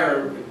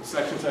retire at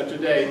such and such a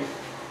date,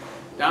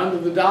 down to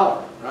the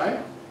dollar, right?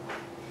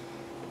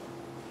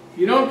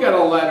 You don't get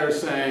a letter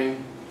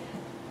saying,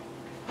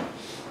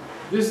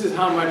 this is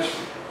how much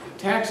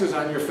taxes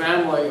on your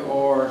family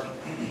or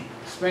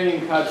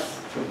spending cuts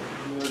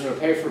you're going to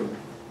pay for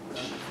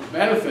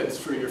benefits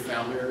for your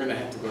family are going to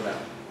have to go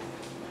down.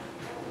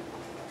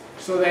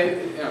 So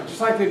they, just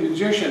like the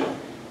magician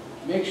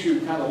makes you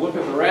kind of look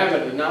at the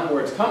rabbit and not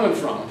where it's coming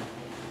from,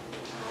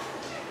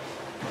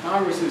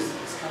 Congress is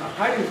kind of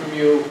hiding from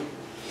you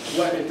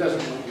what it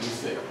doesn't want you to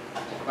see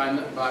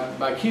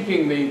by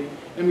keeping the,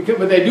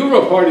 what they do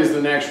report is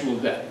the national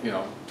debt,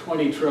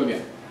 20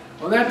 trillion.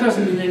 Well, that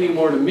doesn't mean any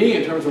more to me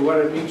in terms of what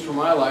it means for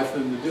my life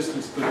than the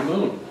distance to the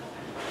moon.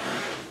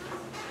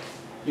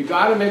 You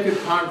got to make it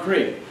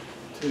concrete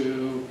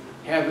to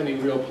have any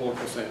real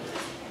political savings.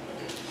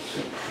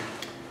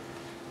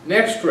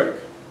 Next trick,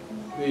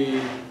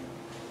 the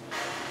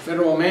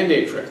federal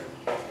mandate trick.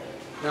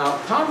 Now,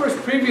 Congress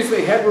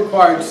previously had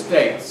required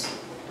states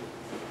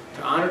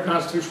to honor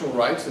constitutional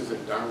rights, as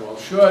it darn well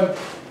should,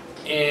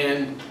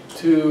 and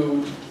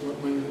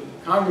when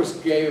Congress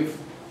gave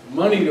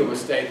money to a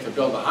state to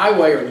build a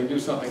highway or to do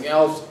something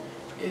else,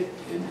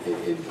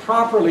 it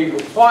properly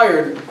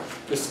required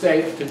the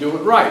state to do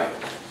it right.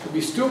 It would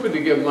be stupid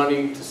to give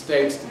money to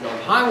states to build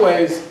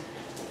highways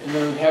and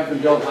then have them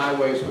build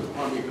highways with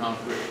crummy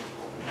concrete.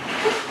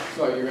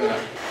 So you're going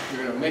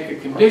to make a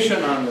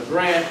condition on the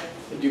grant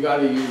that you got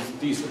to use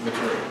decent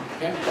material.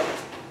 Okay?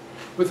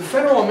 With the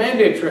federal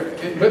mandate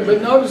trick,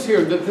 but notice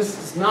here that this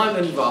does not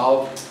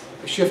involve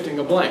a shifting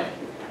of blame.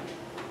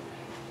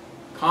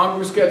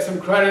 Congress gets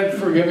some credit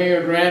for giving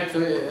a grant to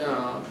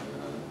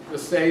the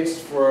states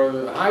for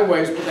the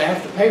highways, but they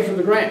have to pay for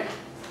the grant.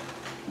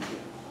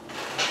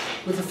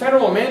 With the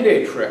federal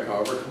mandate trick,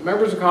 however,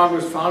 members of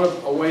Congress found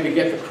a way to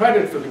get the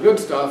credit for the good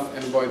stuff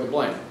and avoid the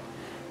blame,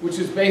 which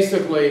is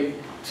basically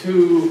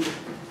to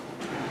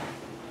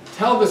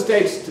tell the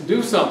states to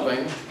do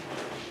something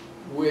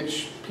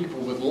which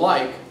people would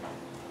like,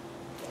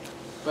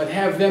 but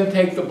have them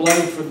take the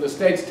blame for the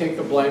states take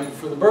the blame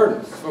for the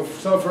burdens.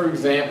 So for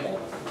example,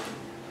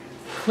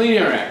 Clean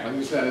Air Act, let me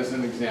use that as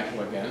an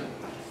example again.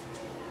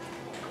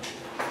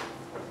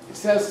 It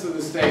says to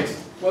the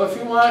states, well, if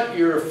you want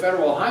your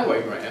federal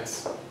highway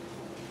grants,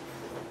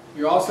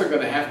 you're also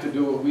going to have to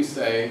do what we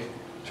say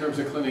in terms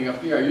of cleaning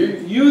up the air.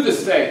 You the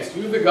states,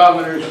 you the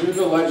governors, you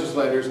the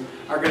legislators,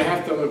 are going to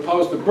have to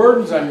impose the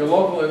burdens on your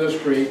local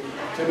industry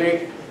to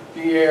make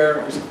the air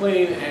as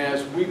clean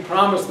as we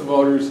promised the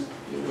voters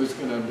it was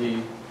going to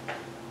be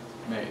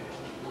made.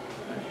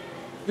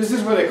 This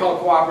is what they call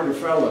cooperative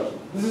federalism.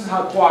 This is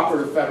how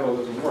cooperative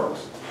federalism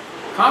works.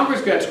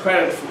 Congress gets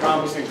credit for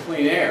promising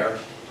clean air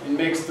and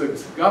makes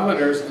the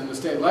governors and the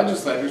state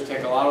legislators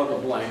take a lot of the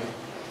blame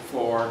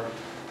for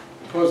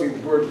imposing the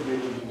burden they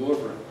would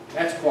deliver.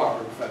 That's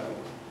cooperative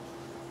federalism.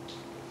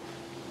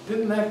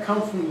 Didn't that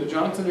come from the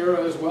Johnson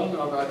era as well,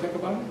 now that I think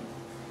about it?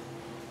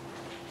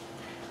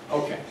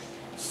 Okay,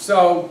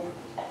 so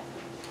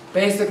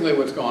basically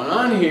what's going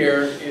on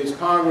here is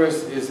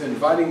Congress is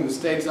inviting the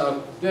states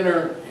out to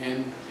dinner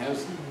and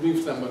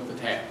leaves them with the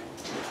tab.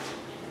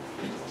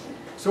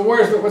 So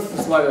what's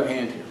the sleight of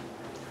hand here?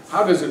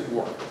 How does it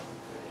work?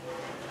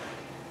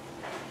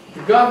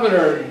 The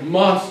governor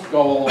must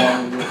go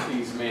along with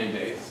these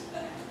mandates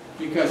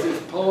because it's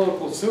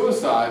political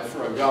suicide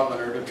for a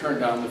governor to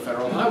turn down the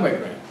federal highway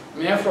grant. I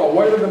mean, after all,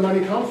 where did the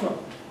money come from?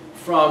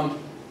 From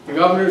the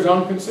governor's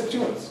own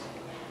constituents.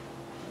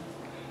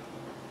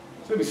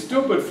 So it'd be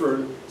stupid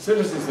for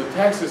citizens of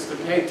Texas to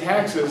pay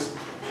taxes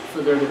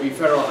for there to be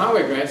federal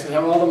highway grants and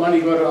have all the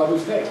money go to other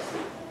states.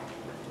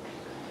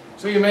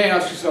 So you may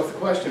ask yourself the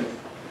question,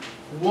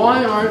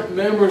 why aren't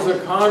members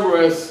of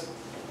Congress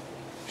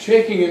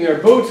shaking in their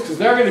boots because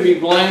they're going to be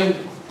blamed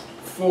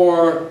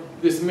for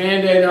this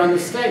mandate on the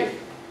state?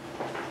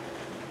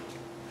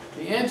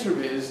 The answer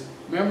is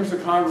members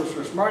of Congress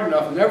were smart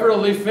enough never to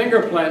leave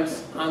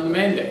fingerprints on the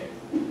mandate.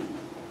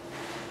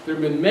 There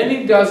have been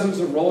many dozens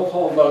of roll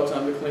call votes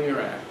on the Clean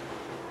Air Act,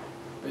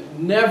 but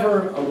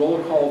never a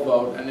roll call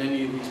vote on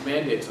any of these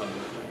mandates under the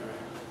Clean Air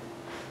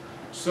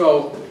Act.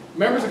 So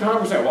members of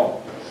Congress say,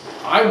 well,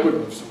 I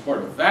wouldn't have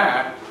supported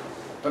that,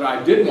 but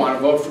I did want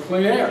to vote for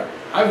clean air.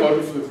 I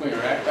voted for the Clean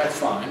Air Act, that's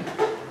fine,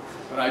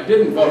 but I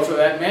didn't vote for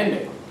that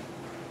mandate.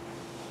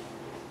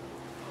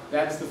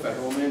 That's the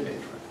federal mandate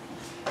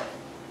trick.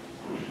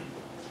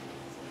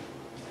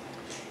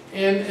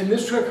 And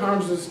this trick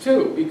harms us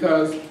too,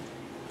 because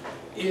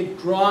it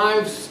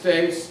drives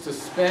states to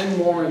spend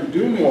more and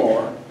do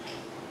more,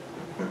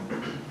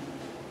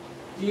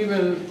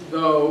 even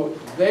though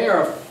they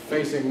are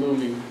facing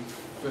looming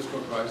fiscal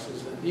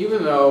crisis, and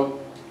even though,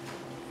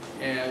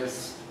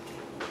 as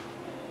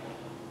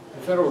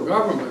the federal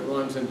government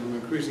runs into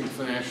increasing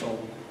financial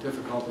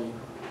difficulty,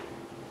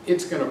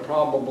 it's going to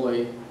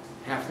probably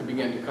have to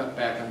begin to cut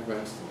back on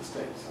grants to the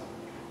states.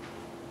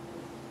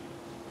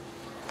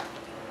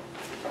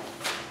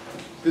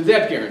 The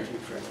debt guarantee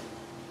trick.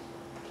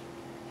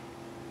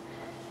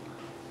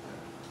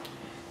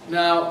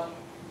 Now,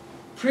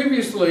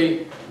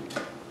 previously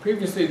to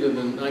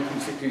the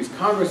 1960s,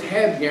 Congress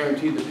had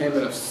guaranteed the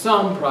payment of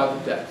some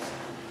private debts.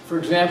 For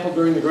example,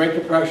 during the Great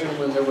Depression,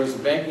 when there was a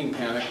banking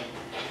panic,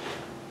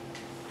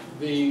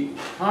 the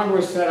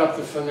Congress set up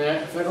the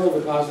Federal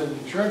Deposit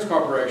Insurance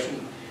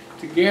Corporation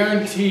to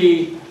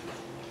guarantee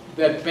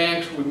that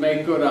banks would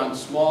make good on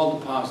small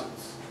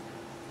deposits.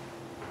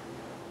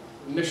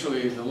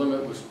 Initially, the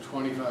limit was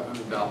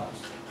 $2,500.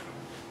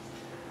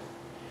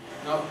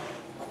 Now,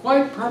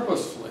 quite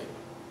purposefully,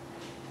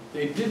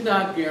 they did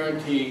not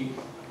guarantee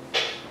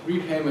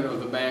repayment of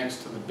the banks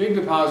to the big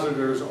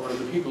depositors or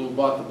the people who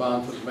bought the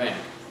bond for the bank.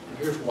 And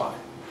here's why.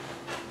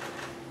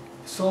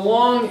 So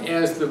long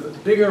as the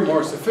bigger,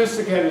 more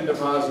sophisticated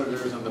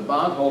depositors and the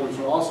bondholders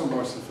were also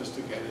more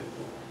sophisticated,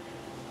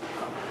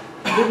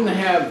 didn't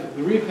have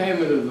the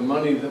repayment of the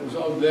money that was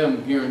owed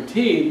them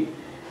guaranteed,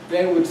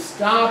 they would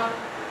stop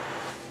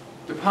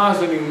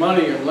depositing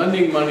money or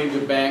lending money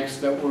to banks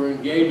that were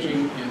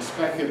engaging in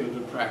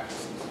speculative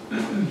practices,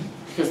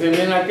 because they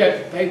may not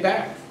get paid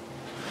back.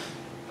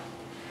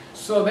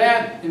 So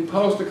that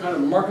imposed a kind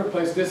of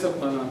marketplace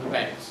discipline on the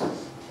banks.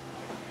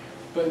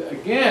 But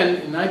again,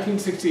 in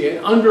 1968,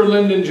 under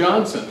Lyndon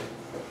Johnson,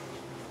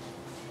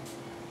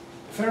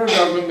 the federal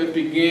government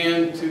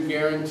began to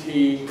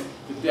guarantee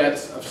the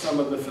debts of some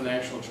of the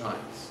financial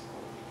giants,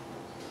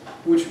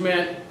 which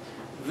meant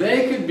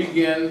they could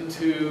begin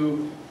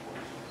to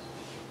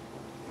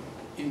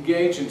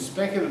engage in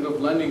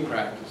speculative lending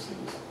practices,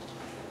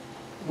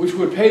 which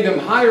would pay them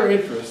higher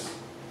interest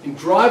and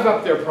drive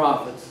up their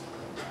profits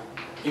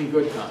in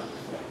good times,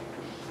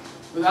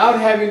 without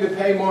having to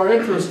pay more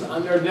interest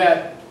on their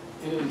debt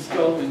and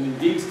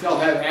indeed still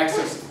have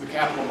access to the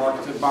capital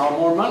markets and borrow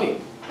more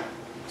money.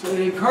 So it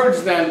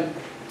encouraged them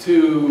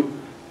to,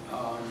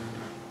 I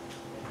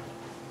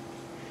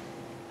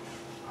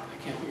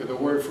can't think of the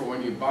word for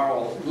when you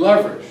borrow,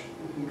 leverage.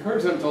 It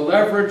encouraged them to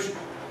leverage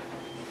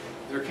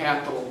their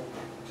capital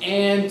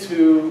and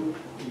to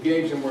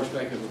engage in more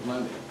speculative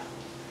lending.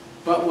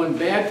 But when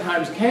bad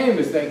times came,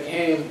 as they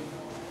came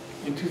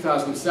in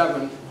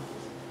 2007,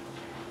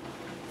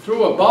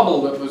 through a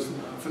bubble that was,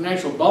 a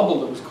financial bubble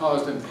that was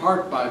caused in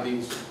part by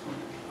these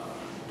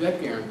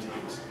debt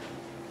guarantees,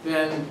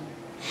 then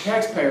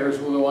taxpayers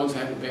were the ones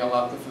that had to bail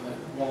out the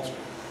Wall Street.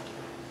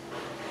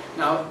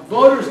 Now,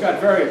 voters got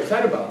very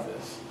upset about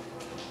this.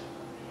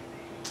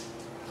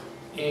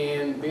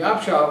 And the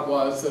upshot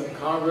was that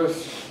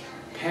Congress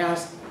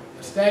passed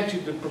a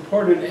statute that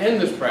purported to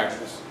end this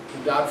practice,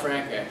 the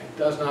Dodd-Frank Act. It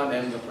does not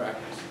end the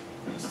practice.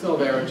 It's still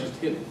there, it's just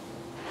hidden.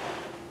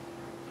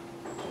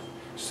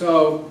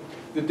 So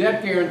the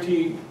debt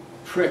guarantee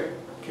trick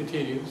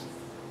continues.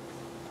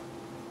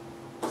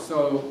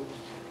 So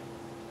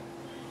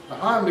the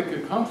harm that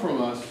could come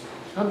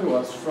to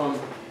us from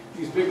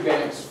these big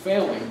banks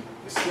failing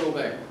is still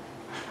there.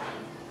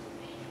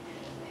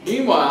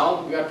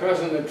 Meanwhile, we got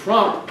President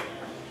Trump,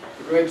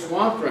 the great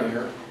swamp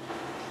drainer.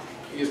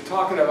 He is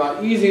talking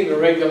about easing the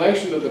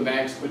regulation of the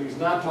banks, but he's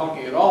not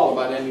talking at all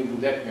about ending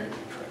the debt guarantee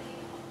trick.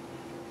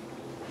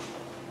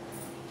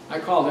 I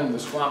call him the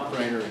swamp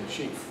drainer in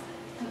chief.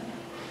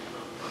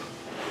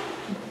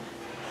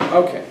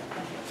 Okay,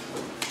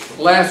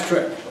 last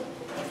trick,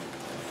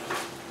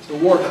 the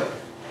war trick.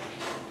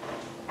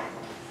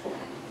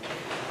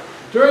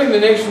 During the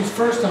nation's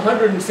first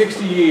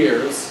 160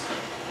 years,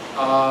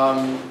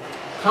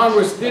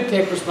 Congress did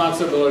take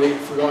responsibility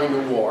for going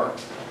to war,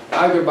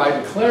 either by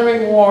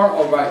declaring war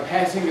or by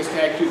passing a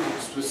statute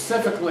that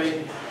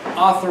specifically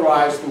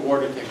authorized the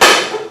war to take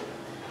place.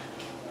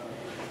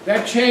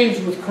 That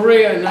changed with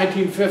Korea in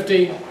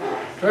 1950.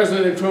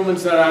 President Truman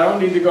said, I don't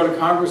need to go to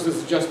Congress, this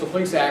is just a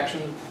police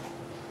action.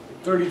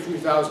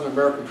 33,000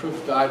 American troops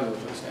died in the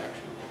police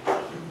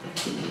action.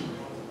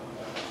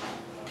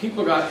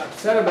 People got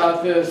upset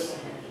about this,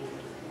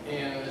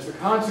 and as a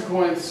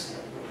consequence,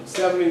 in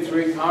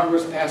 '73,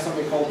 Congress passed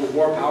something called the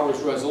War Powers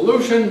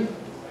Resolution,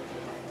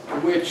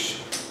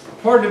 which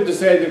purported to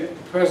say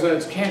that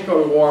presidents can't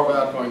go to war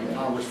without going to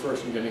Congress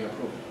first and getting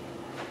approval.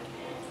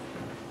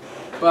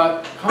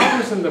 But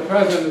Congress and the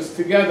presidents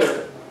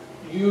together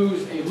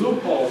use a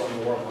loophole in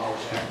the War Powers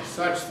Act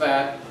such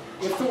that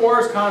if the war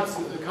is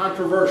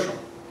controversial,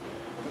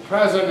 the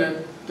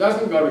president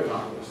doesn't go to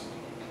Congress,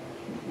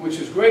 which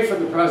is great for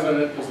the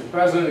president because the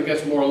president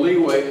gets more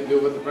leeway to do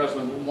what the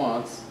president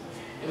wants.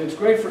 And it's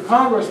great for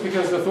Congress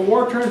because if the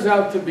war turns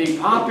out to be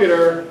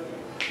popular,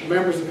 the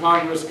members of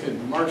Congress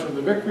can march on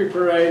the victory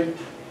parade,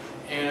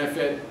 and if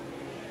it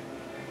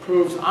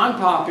proves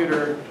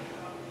unpopular,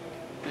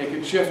 they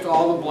can shift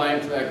all the blame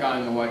to that guy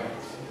in the White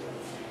House.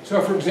 So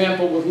for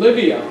example, with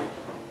Libya,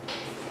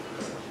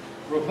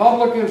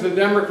 Republicans and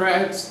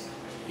Democrats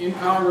in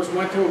Congress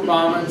went to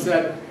Obama and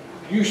said,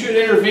 you should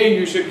intervene,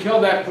 you should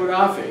kill that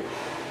Gaddafi.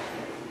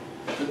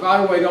 And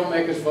by the way, don't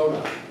make us vote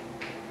on it.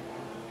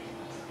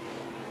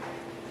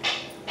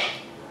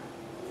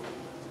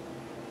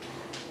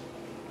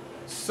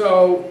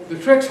 So the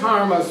tricks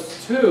harm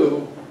us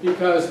too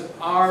because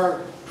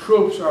our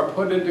troops are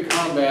put into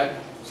combat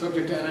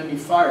subject to enemy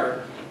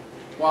fire,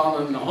 while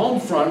on the home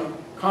front,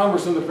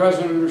 Congress and the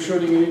President are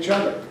shooting at each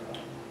other.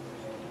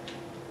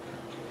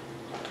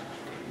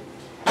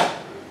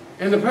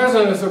 And the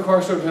President has, of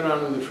course, been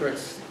on the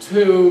tricks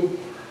too.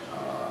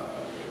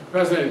 The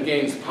President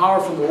gains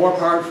power from the war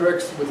power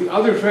tricks. With the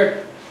other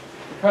trick,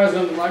 the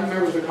President, like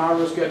members of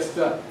Congress, gets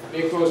to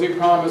make rosy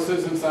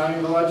promises and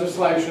signing the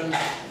legislation.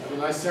 Have a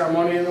nice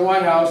ceremony in the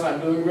White House. I'm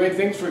doing great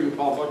things for you,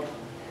 public.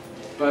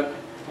 But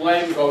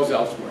blame goes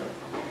elsewhere.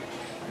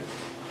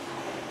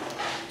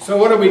 So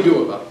what do we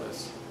do about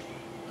this?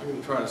 I'm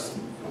going to try to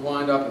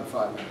wind up in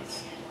 5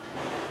 minutes.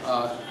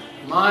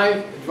 My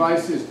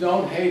advice is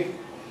don't hate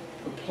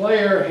the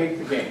player, hate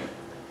the game.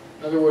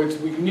 In other words,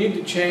 we need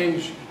to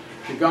change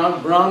the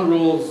ground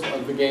rules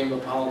of the game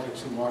of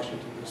politics in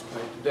Washington that's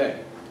played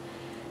today.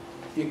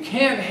 You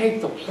can't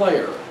hate the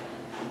player.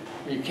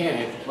 You can't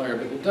hate the player,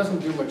 but it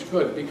doesn't do much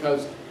good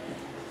because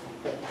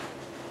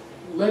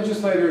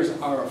legislators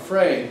are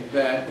afraid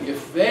that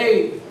if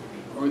they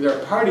or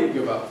their party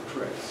give up the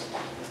tricks,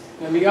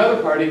 then the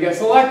other party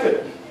gets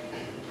elected.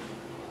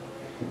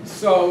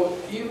 So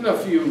even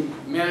if you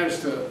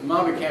manage to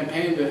mount a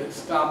campaign to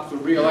stop the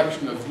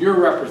re-election of your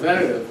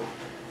representative,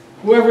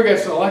 whoever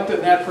gets elected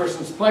in that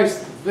person's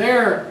place,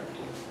 their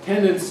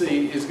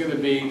tendency is going to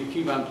be to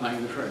keep on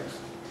playing the tricks.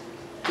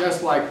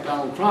 Just like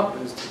Donald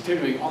Trump is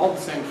continuing all the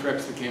same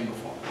tricks that came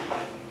before.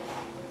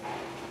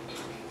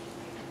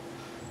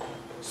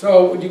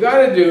 So what you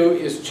got to do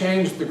is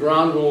change the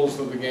ground rules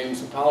of the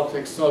games of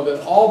politics so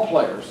that all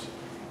players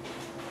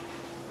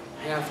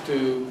have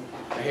to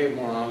behave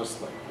more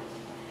honestly.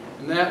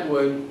 And that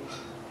would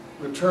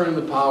return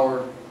the power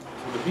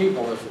to the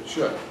people as it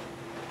should.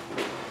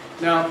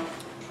 Now,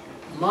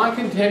 my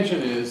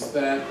contention is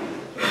that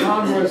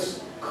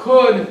Congress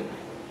could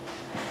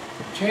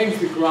change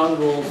the ground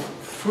rules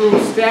through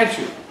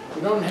statute.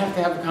 We don't have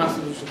to have a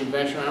constitutional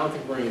convention. I don't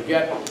think we're going to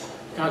get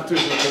a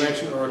constitutional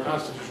convention or a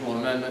constitutional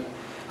amendment.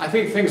 I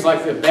think things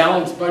like the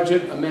balanced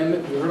budget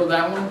amendment, you heard of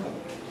that one?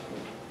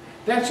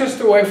 That's just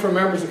a way for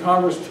members of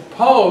Congress to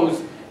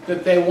pose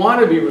that they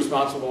want to be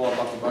responsible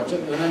about the budget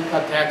and then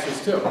cut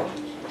taxes too,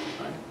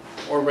 right?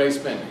 Or raise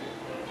spending.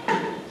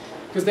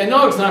 Because they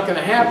know it's not going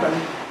to happen,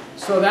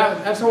 so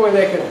that's a way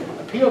they can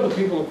appeal to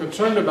people who are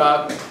concerned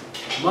about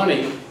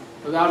money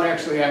without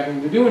actually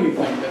having to do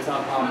anything that's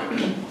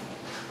unpopular.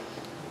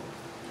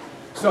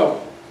 So,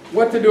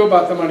 what to do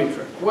about the money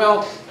trick?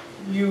 Well,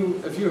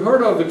 if you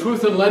heard of the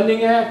Truth in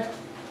Lending Act,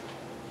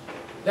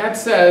 that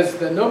says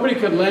that nobody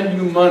can lend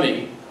you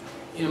money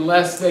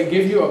unless they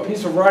give you a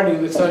piece of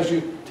writing that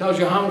tells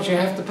you how much you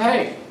have to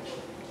pay.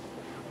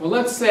 Well,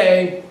 let's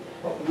say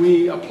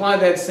we apply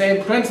that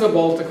same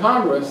principle to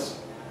Congress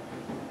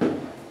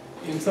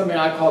in something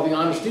I call the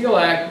Honest Deal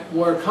Act,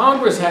 where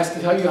Congress has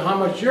to tell you how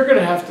much you're going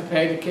to have to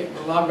pay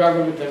to allow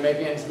government to make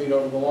ends meet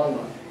over the long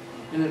run.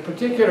 And in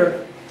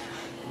particular,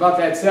 about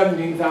that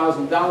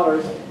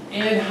 $17,000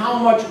 and how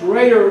much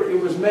greater it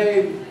was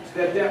made,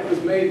 that debt was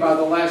made by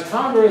the last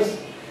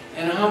Congress,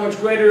 and how much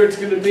greater it's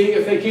going to be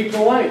if they keep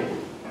delaying.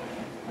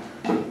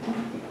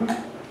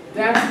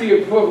 That's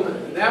the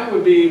equivalent. That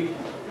would be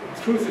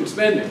truth in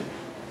spending.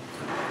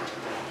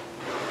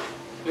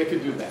 They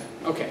could do that.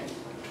 Okay.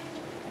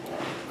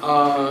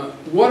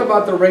 What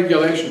about the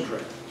regulation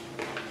trick?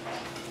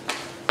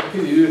 What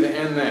can you do to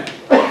end that?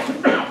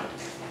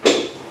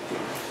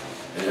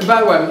 And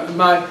by the way,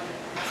 my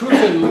truth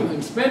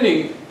in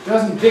spending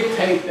doesn't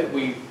dictate that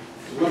we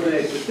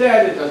eliminate the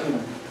debt. It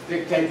doesn't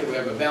dictate that we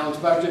have a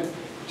balanced budget. It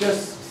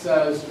just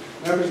says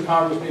members of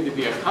Congress need to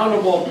be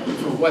accountable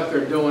for what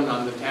they're doing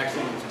on the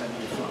taxing and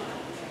spending front.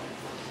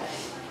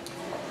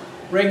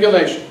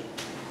 Regulation.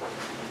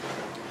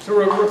 So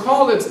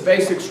recall its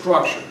basic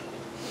structure.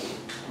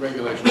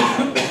 Regulation.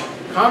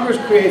 Congress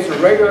creates a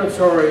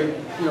regulatory,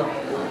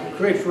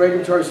 creates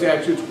regulatory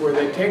statutes where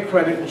they take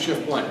credit and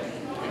shift blame.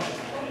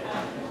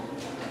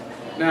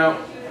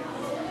 Now,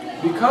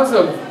 because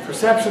of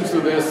perceptions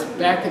of this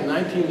back in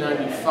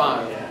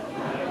 1995,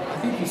 I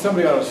think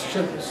somebody ought to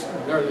shift this.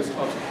 There, this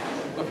closer.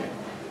 Okay.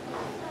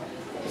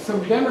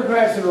 Some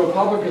Democrats and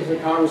Republicans in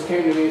Congress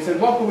came to me and said,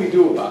 "What can we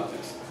do about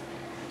this?"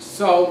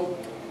 So,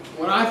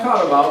 what I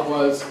thought about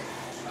was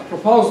a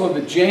proposal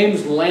that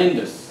James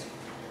Landis,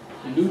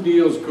 the New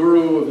Deal's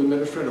guru of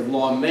administrative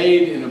law,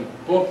 made in a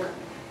book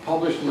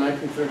published in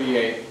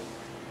 1938,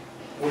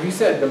 where he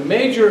said the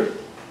major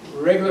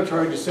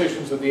regulatory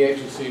decisions of the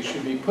agency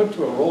should be put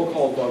to a roll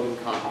call vote in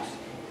Congress.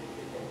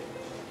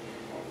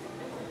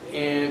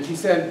 And he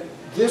said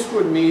this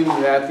would mean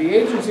that the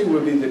agency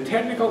would be the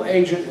technical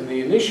agent in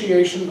the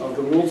initiation of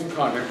the rules of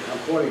conduct, I'm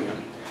quoting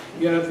him,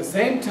 yet at the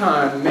same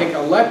time make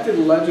elected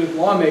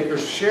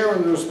lawmakers share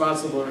in the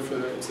responsibility for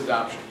its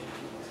adoption.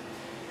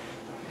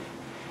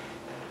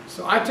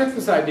 So I took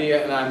this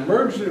idea and I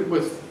merged it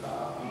with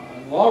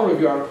a law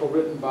review article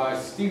written by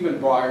Stephen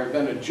Breyer,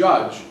 then a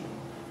judge,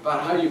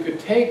 about how you could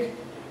take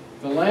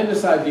the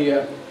Landis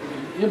idea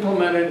and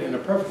implement it in a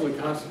perfectly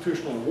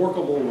constitutional,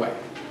 workable way.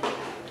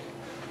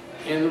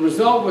 And the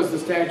result was the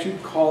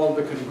statute called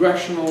the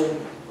Congressional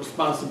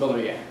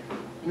Responsibility Act,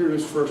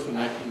 introduced first in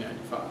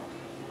 1995.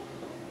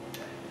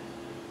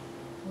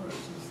 Where is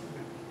this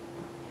thing?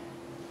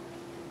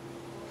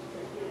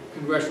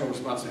 Congressional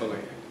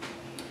Responsibility Act.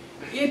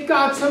 It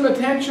got some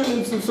attention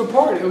and some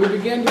support. It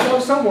began to go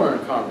somewhere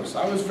in Congress.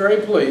 I was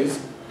very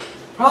pleased.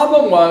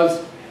 Problem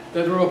was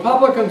that the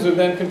Republicans who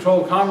then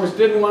controlled Congress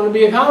didn't want to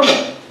be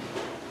accountable,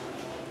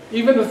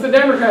 even if the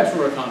Democrats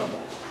were accountable.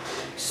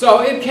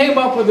 So it came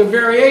up with a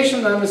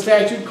variation on the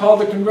statute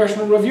called the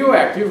Congressional Review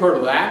Act. You've heard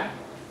of that.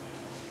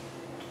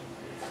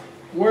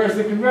 Whereas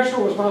the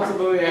Congressional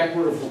Responsibility Act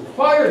would have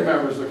required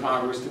members of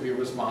Congress to be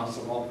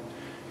responsible,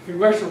 the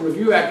Congressional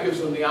Review Act gives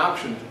them the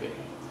option to be.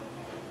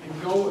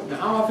 And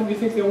how often do you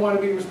think they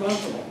want to be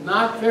responsible?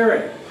 Not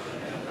very.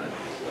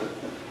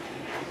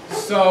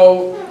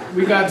 So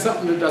we got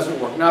something that doesn't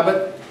work. Now,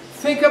 but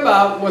think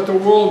about what the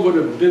world would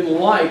have been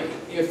like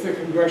if the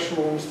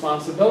Congressional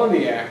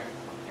Responsibility Act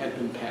had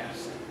been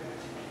passed.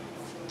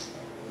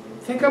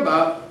 Think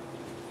about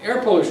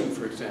air pollution,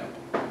 for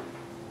example.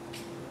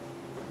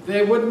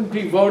 They wouldn't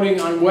be voting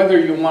on whether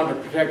you want to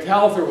protect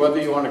health or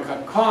whether you want to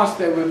cut costs.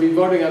 They would be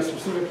voting on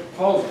specific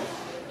proposals.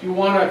 Do you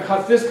want to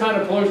cut this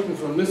kind of pollution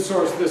from this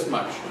source this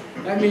much?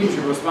 That means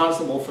you're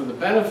responsible for the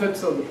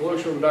benefits of the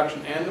pollution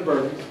reduction and the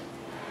burdens.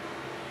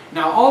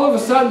 Now, all of a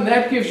sudden,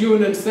 that gives you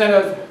an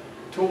incentive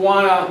to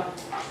want to,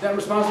 that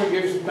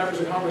responsibility gives members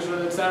of Congress an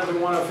incentive to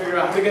want to figure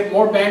out how to get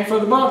more bang for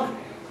the buck,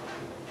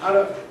 how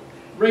to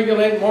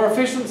regulate more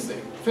efficiently,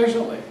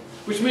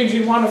 which means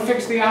you want to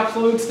fix the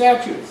absolute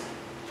statutes.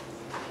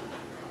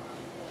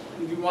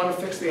 You want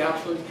to fix the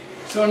absolute.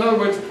 So in other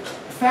words, the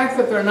fact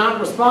that they're not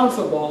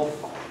responsible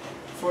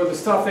for the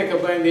stuff they can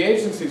blame the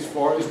agencies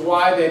for is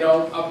why they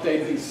don't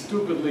update these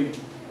stupidly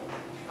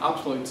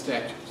obsolete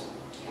statutes.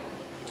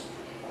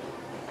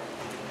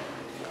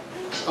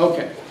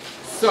 Okay,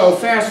 so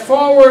fast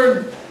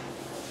forward,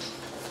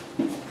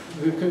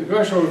 the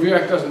Congressional Review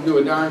Act doesn't do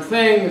a darn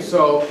thing,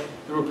 so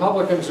the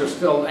Republicans are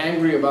still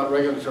angry about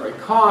regulatory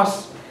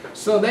costs,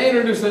 so they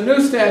introduce a new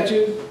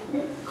statute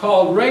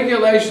called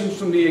Regulations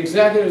from the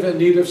Executive in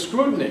Need of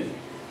Scrutiny.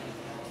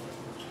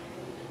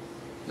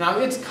 Now,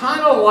 it's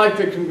kind of like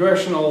the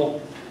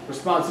Congressional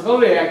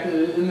Responsibility Act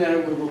in that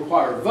it would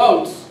require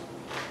votes,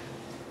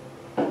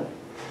 but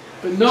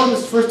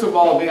notice, first of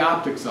all, the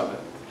optics of it.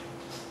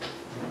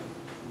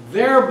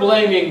 They're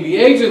blaming the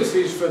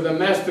agencies for the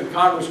mess that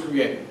Congress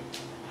created.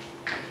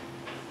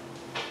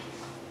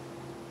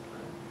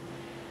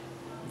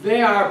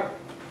 They are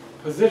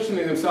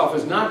positioning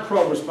themselves as not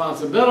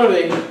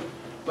pro-responsibility,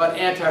 but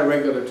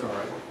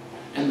anti-regulatory.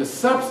 And the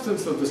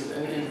substance of this,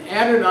 and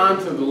added on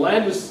to the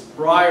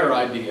Landis-Breyer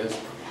ideas,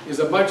 is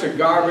a bunch of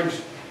garbage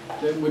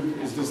that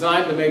is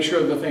designed to make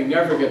sure the thing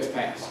never gets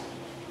passed.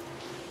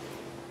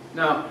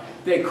 Now,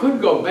 they could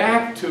go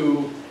back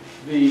to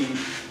the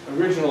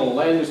original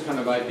Landis kind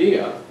of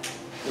idea.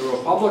 The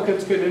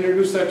Republicans could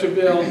introduce such a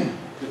bill,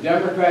 the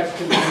Democrats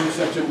could introduce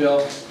such a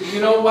bill. But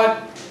you know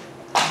what?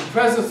 The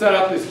present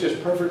setup is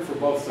just perfect for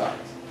both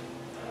sides.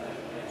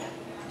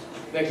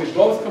 They could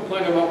both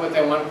complain about what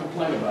they want to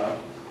complain about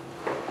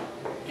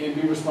and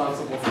be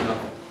responsible for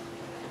nothing.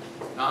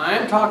 Now, I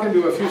am talking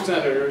to a few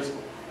senators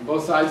on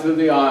both sides of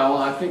the aisle.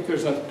 I think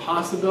there's a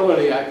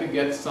possibility I could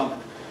get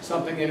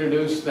something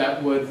introduced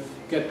that would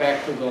get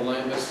back to the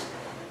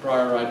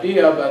Landis-Breyer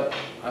idea, but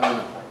I don't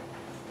know.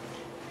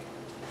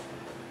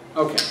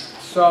 Okay,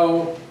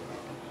 so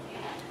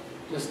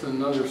just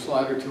another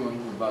slide or two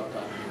and we're about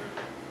done here.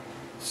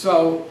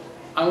 So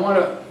I want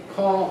to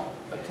call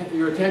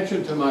your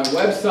attention to my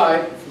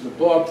website for the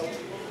book.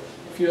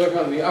 If you look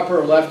on the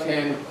upper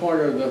left-hand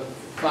corner, the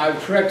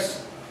 5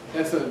 tricks,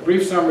 that's a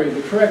brief summary of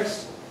the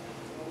tricks.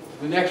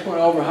 The next one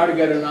over, how to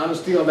get an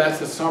honest deal,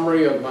 that's a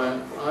summary of my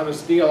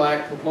Honest Deal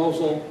Act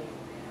proposal.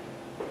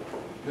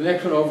 The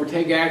next one over,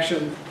 take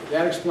action,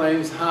 that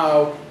explains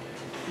how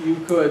you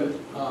could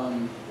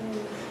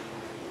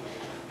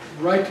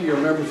write to your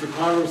members of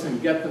Congress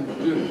and get them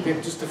to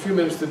take just a few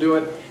minutes to do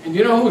it. And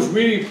you know who's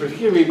really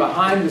particularly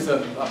behind this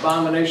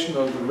abomination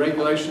of the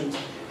regulations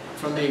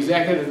from the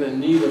executive in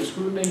need of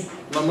scrutiny?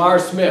 Lamar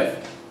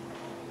Smith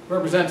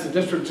represents the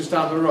district just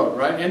down the road,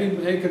 right?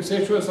 Any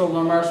constituents of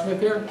Lamar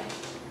Smith here?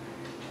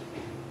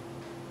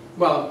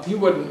 Well, you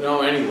wouldn't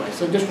know anyway,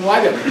 so just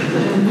write them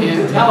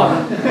and tell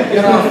them,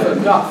 get off the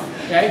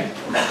duff, okay?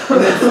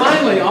 And then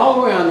finally, all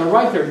the way on the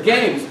right there,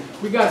 games.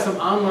 We got some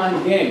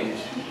online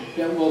games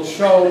that will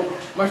show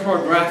much more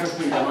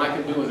graphically than I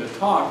can do in a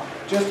talk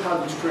just how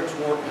these tricks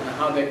work and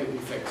how they can be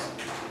fixed.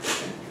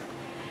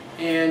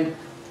 And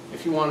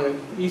if you want an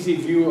easy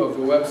view of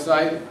the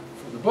website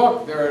for the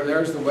book,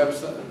 there's the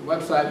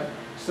website.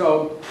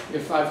 So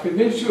if I've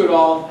convinced you at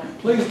all,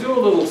 please do a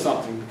little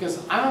something,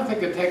 because I don't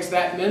think it takes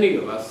that many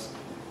of us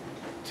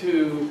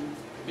to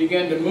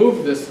begin to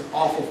move this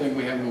awful thing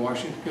we have in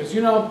Washington. Because,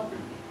 you know,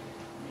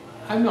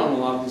 I've known a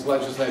lot of these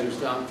legislators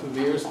down through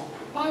the years.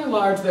 By and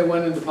large, they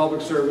went into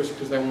public service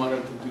because they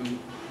wanted to do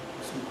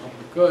some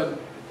public good.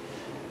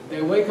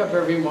 They wake up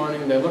every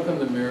morning, they look in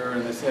the mirror,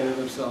 and they say to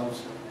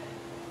themselves,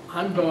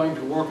 I'm going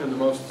to work in the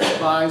most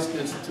despised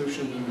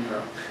institution in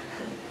America.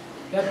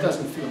 That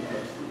doesn't feel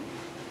good.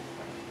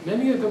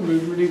 Many of them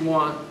would really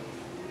want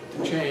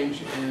to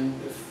change, and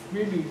if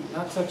really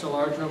not such a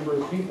large number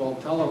of people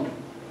tell them,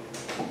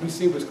 we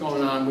see what's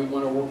going on, we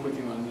want to work with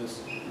you on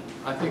this,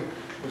 I think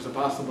there's a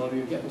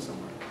possibility of getting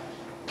somewhere.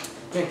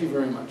 Thank you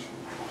very much.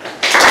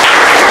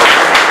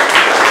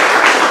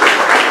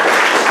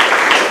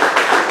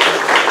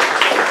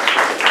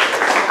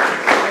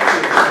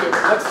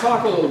 Let's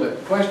talk a little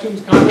bit.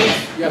 Questions,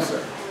 comments? Yes,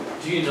 sir.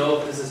 Do you know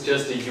if this is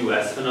just a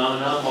U.S.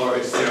 phenomenon, or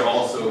is there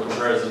also a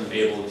comparison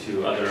able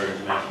to other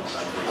international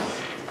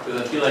countries?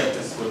 Because I feel like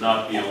this would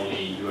not be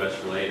only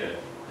U.S. related.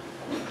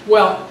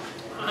 Well,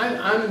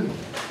 I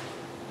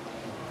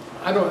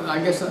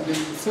guess the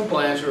simple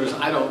answer is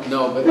I don't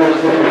know, but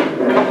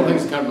a couple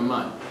things come to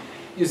mind.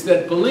 Is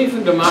that belief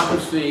in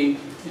democracy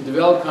in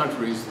developed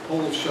countries, the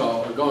polls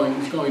show, is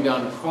going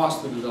down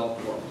across the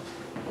developed world.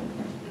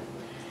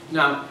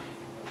 Now,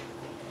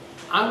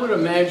 I would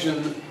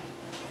imagine,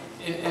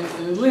 and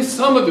at least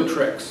some of the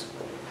tricks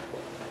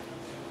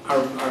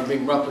are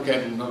being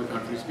replicated in other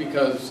countries,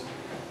 because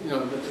you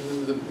know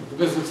the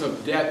business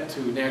of debt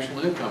to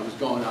national income is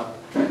going up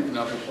in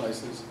other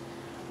places.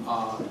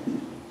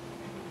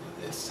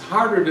 It's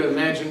harder to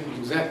imagine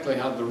exactly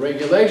how the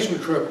regulation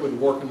trick would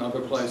work in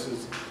other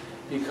places,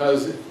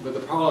 because with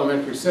the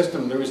parliamentary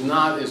system there is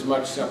not as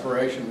much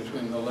separation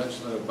between the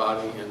legislative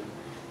body and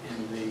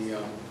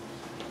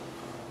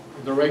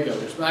the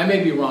regulators. But I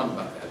may be wrong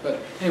about that. But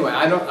anyway,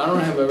 I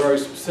don't have a very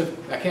specific.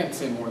 I can't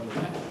say more than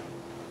that.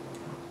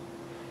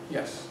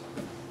 Yes.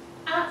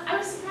 I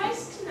was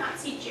surprised to not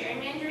see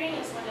gerrymandering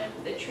as one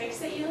of the tricks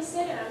that you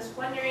listed, and I was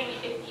wondering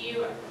if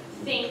you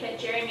think that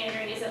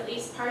gerrymandering is at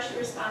least partially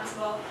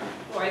responsible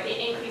for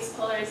the increased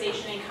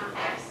polarization in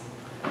Congress.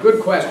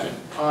 Good question.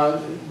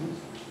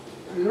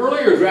 In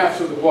earlier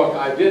drafts of the book,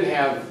 I did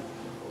have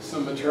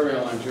some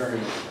material on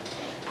gerrymandering.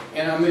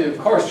 And I mean, of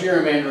course,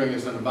 gerrymandering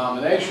is an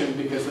abomination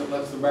because it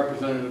lets the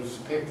representatives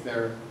pick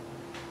their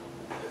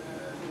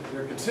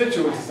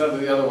constituents instead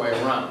of the other way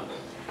around.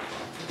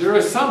 There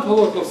is some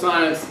political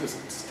science that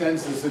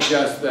tends to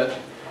suggest that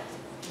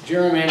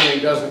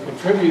gerrymandering doesn't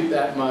contribute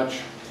that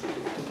much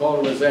to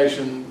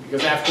polarization,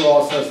 because after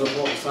all, says the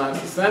political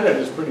science, the Senate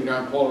is pretty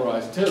darn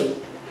polarized too,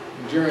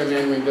 and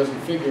gerrymandering doesn't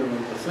figure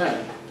in the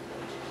Senate.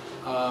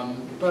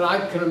 But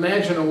I can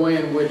imagine a way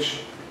in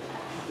which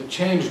the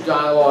change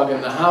dialogue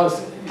in the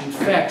House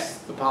infects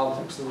the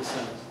politics of the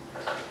Senate.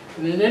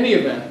 And in any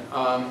event,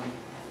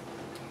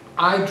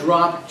 I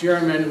dropped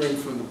gerrymandering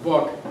from the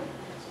book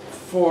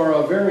for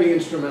a very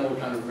instrumental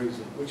kind of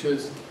reason, which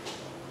is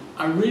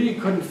I really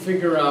couldn't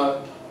figure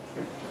out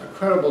a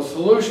credible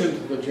solution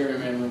to the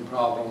gerrymandering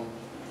problem,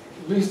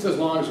 at least as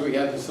long as we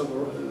had the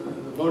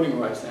Voting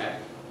Rights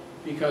Act,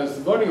 because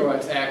the Voting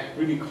Rights Act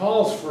really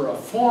calls for a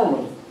form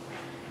of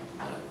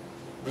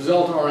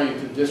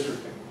result-oriented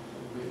districting,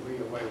 would be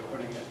a way of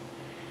putting it.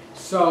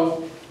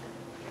 So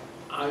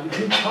I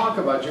do talk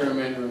about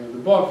gerrymandering in the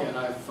book, and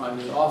I find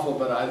it awful,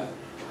 but I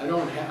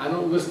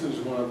don't list it as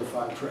one of the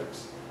 5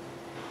 tricks.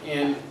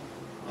 And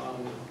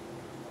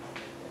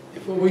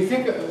if we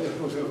think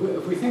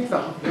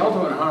the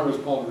ultimate harm is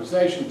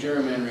polarization,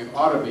 gerrymandering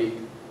ought to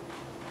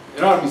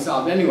be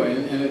solved anyway,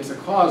 and it's a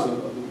cause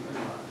of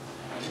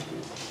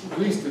at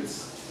least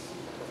it's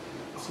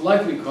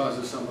likely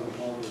causes some of the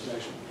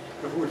polarization.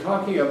 But if we're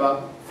talking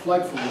about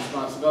flight from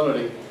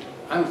responsibility,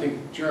 I don't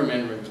think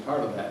gerrymandering is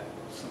part of that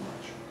so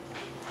much.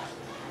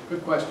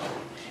 Good question.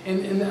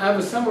 And I have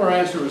a similar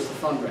answer as the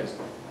fundraising,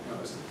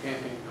 as the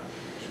campaign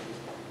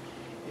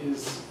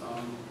contributions.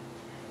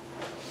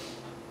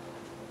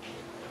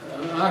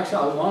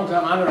 Actually, a long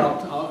time, I don't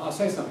know, I'll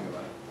say something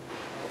about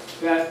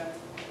it. That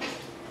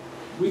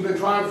we've been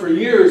trying for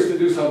years to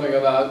do something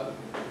about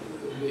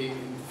the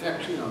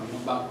effect,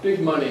 about big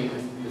money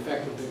and the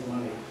effect of big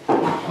money.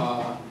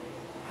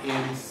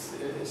 And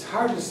it's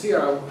hard to see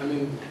I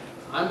mean,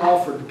 I'm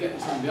all for getting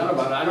something done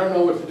about it. I don't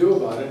know what to do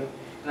about it.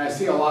 And I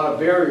see a lot of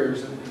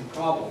barriers and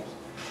problems.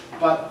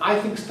 But I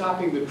think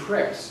stopping the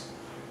tricks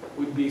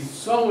would be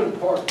so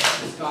important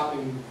in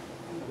stopping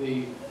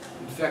the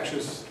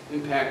infectious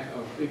impact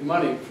of big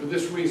money for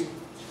this reason.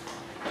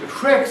 The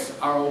tricks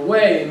are a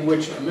way in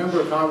which a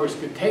member of Congress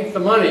could take the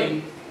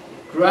money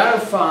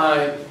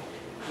gratify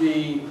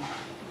the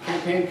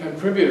campaign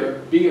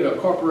contributor, be it a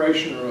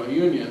corporation or a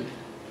union,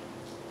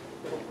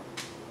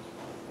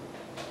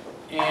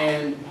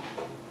 and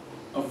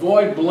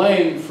avoid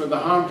blame for the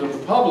harm to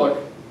the public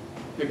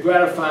that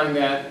gratifying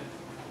that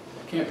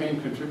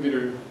campaign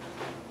contributor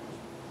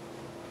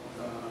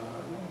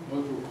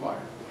would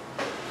require.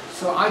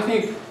 So I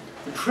think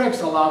the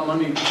tricks allow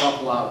money to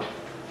talk louder.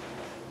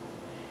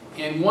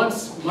 And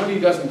once money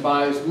doesn't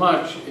buy as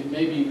much, it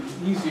may be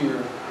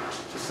easier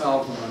to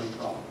solve the money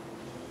problem.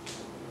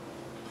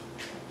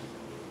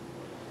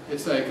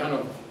 It's a kind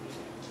of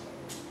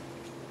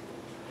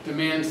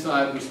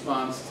demand-side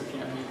response to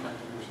campaign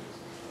contributions.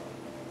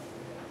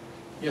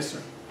 Yes,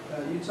 sir.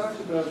 You talked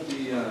about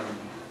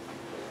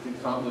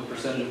the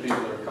percentage of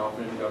people that are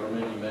confident in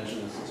government. You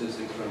mentioned the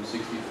statistics from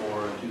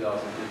 64 in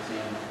 2015.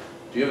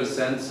 Do you have a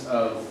sense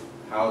of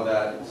how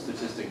that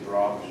statistic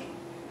dropped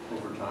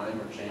over time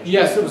or changed?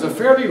 Yes, it was a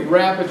fairly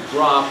rapid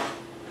drop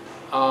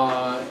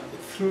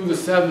through the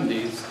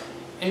 70s,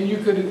 and you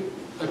could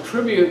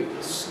attribute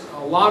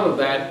a lot of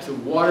that to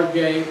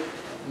Watergate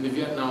and the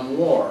Vietnam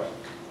War.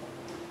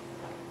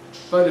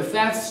 But if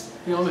that's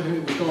the only thing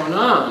that was going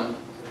on,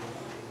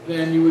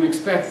 then you would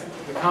expect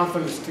the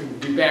confidence to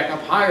be back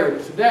up higher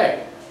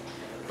today.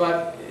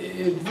 But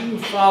it didn't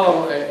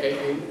follow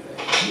an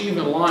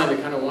even line.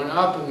 It kind of went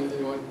up and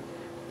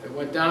it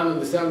went down in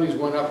the 70s,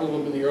 went up a little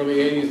bit in the early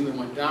 80s, and then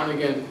went down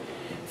again.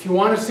 If you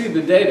want to see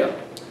the data,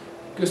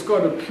 just go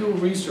to Pew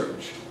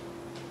Research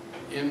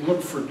and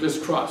look for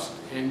distrust,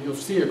 and you'll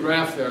see a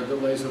graph there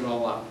that lays it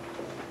all out.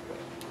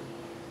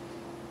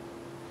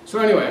 So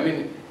anyway, I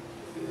mean,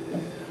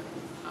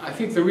 I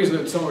think the reason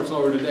it's so much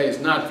lower today is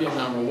not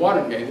Vietnam or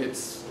Watergate,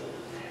 it's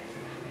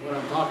what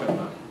I'm talking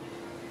about.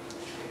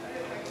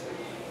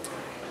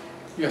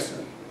 Yes,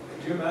 sir.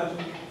 Do you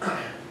imagine,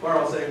 or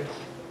I'll say,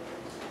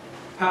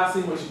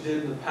 passing what you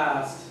did in the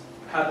past,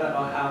 had that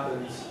not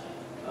happened,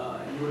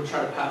 you would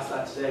try to pass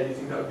that today, do you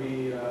think that would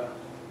be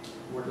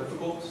more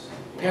difficult?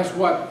 Pass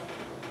what?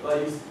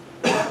 Like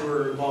you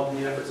were involved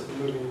in the efforts of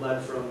removing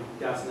lead from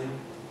gasoline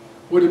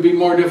Would it be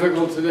more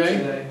difficult today?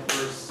 today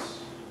versus...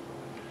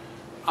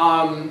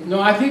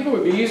 No, I think it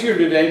would be easier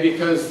today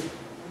because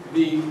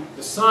the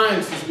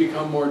science has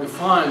become more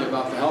defined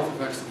about the health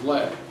effects of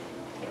lead.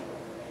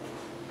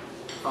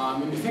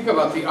 When you think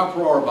about the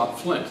uproar about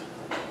Flint,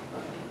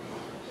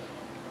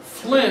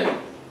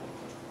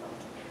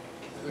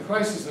 the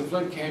crisis in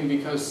Flint came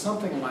because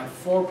something like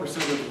 4%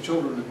 of the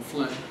children in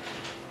Flint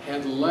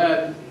had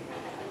lead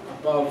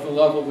above the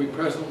level we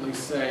presently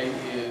say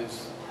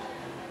is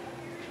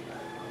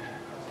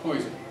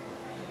poison,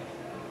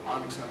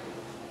 unacceptable.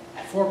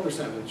 4%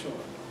 of the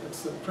children.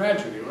 That's a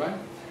tragedy, right?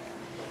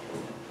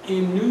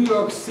 In New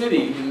York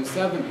City in the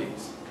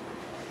 70s,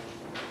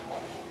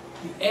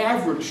 the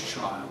average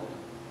child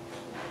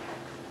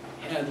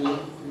had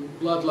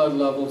blood lead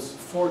levels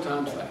 4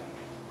 times that.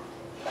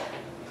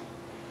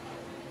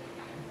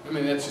 I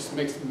mean, that just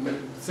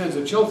sends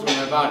a chill through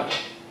my body.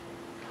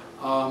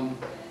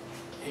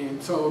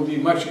 And so it would be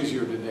much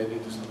easier today to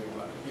do something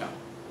about it. Yeah.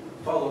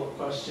 Follow-up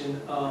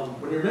question.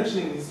 When you're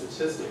mentioning these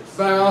statistics...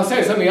 But I'll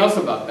say something else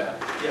about that.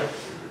 Yeah.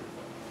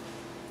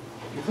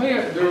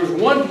 There was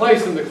one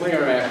place in the Clean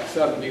Air Act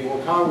 70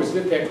 where Congress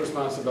did take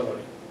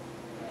responsibility.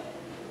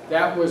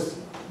 That was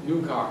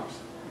new cars.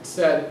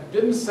 It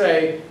didn't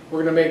say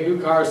we're going to make new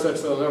cars such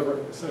as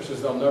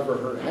they'll never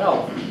hurt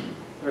health.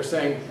 They're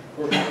saying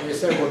they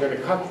said we're going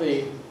to cut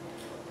the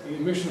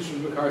emissions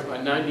from new cars by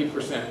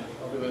 90%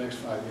 over the next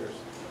 5 years.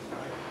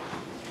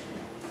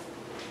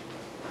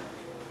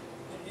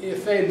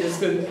 If they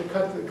just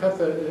cut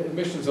the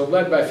emissions of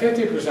lead by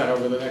 50%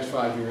 over the next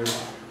 5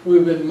 years,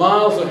 we've been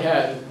miles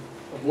ahead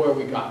of where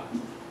we got.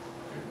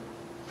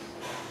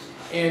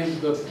 And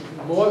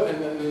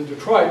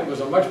Detroit was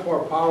a much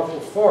more powerful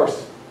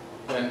force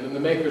than the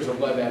makers of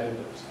lead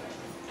additives.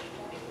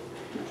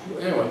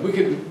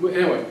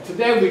 Anyway,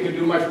 today we could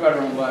do much better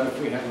on lead if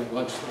we had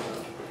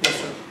legislation. Yes,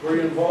 sir. Were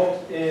you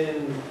involved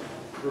in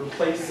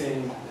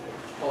replacing,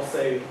 I'll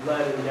say,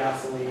 lead and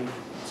gasoline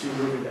to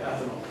move into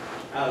ethanol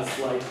as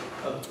like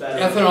a better...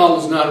 Ethanol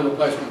is not a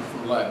replacement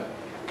for lead.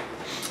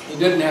 You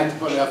didn't have to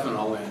put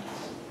ethanol in.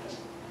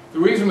 The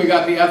reason we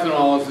got the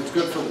ethanol is it's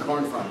good for the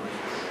corn farmers.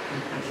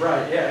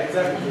 Right, yeah,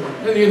 exactly.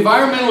 And the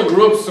environmental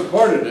groups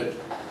supported it,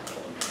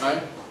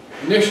 right,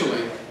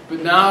 initially,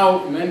 but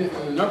now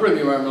a number of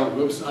the environmental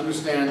groups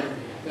understand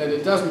that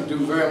it doesn't do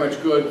very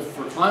much good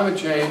for climate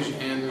change,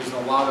 and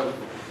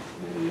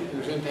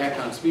there's impact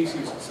on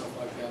species and stuff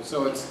like that.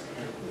 So it's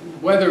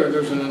whether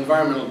there's an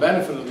environmental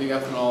benefit of the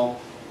ethanol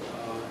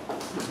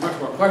is much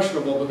more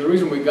questionable, but the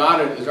reason we got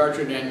it is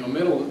Archer Daniel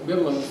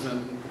Midlands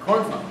and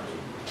corn farmers.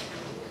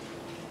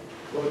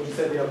 What would you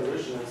say the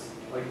evolution is?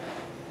 Like,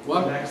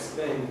 what? The next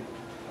thing,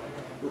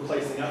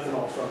 replacing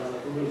ethanol from it,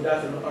 like remove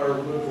ethanol, or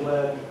remove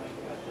lead,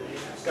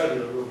 it's got to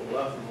be removable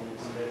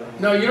ethanol.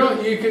 No, you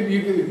don't.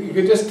 You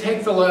could just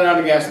take the lead out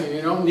of gasoline.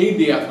 You don't need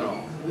the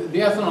ethanol. The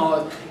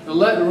ethanol, the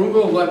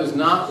removal of lead is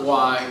not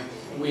why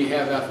we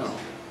have ethanol.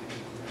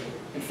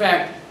 In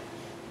fact,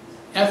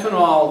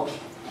 ethanol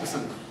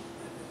listen,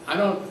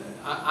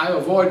 I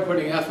avoid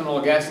putting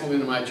ethanol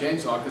gasoline in my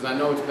chainsaw because I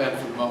know it's bad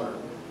for the motor.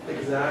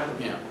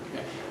 Exactly. Yeah.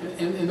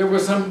 And there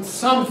was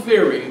some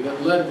theory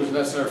that lead was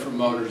necessary for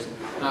motors,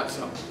 not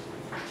some.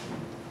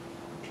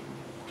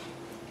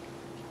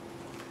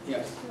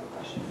 Yes.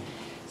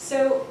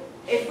 So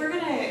if we're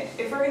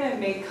gonna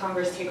make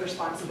Congress take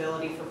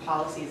responsibility for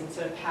policies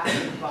instead of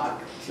passing the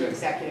buck to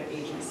executive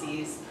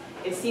agencies,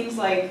 it seems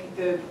like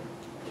the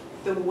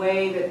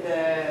way that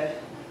the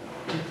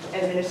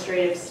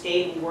administrative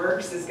state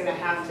works is gonna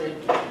have to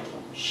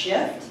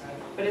shift.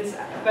 But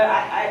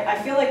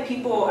I feel like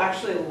people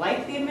actually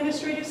like the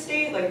administrative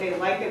state, like they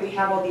like that we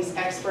have all these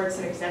experts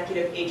and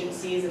executive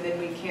agencies, and then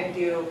we can't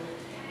do,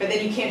 but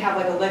then you can't have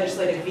like a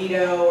legislative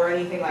veto or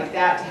anything like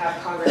that to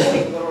have Congress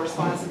take a little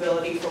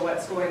responsibility for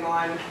what's going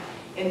on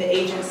in the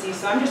agency.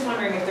 So I'm just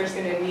wondering if there's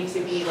going to need to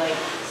be like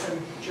some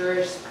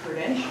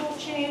jurisprudential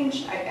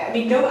change. I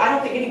mean, no, I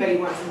don't think anybody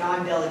wants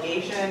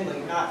non-delegation,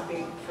 like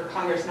for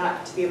Congress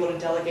not to be able to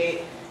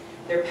delegate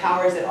their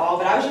powers at all.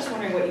 But I was just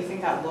wondering what you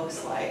think that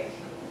looks like.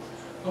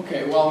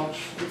 Okay, well,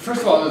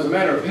 first of all, as a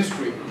matter of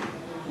history,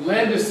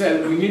 Landis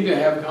said we need to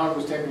have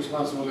Congress take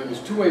responsibility.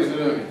 There's two ways of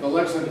doing it: the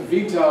legislative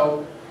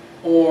veto,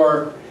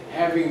 or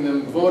having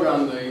them vote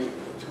on to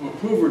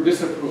approve or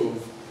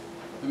disapprove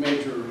the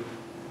major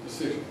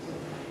decisions.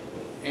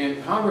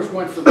 And Congress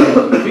went for the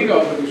veto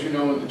because, you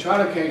know, in the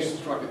Charter case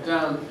struck it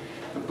down.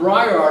 The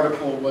Breyer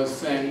article was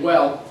saying,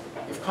 well,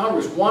 if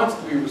Congress wants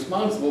to be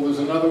responsible, there's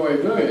another way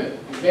of doing it.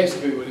 And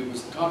basically what he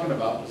was talking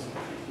about was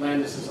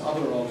Landis's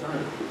other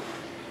alternative.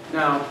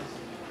 Now,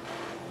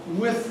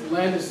 with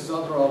Landis's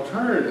other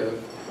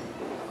alternative,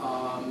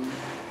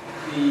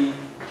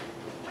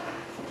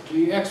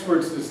 the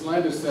experts, as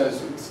Landis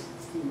says,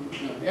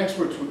 the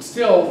experts would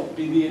still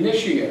be the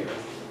initiator,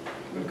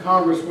 but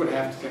Congress would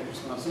have to take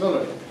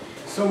responsibility.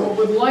 So what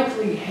would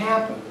likely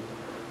happen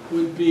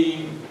would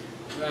be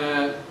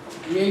that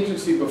the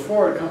agency,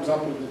 before it comes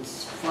up with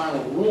its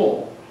final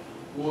rule,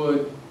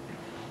 would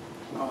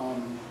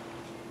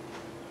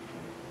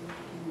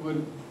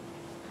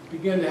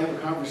begin to have a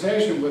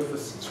conversation with the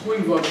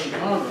swing votes in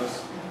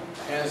Congress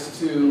as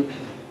to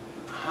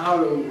how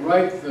to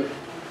write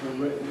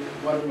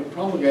what it would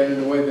promulgate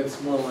in a way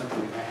that's more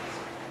likely to pass.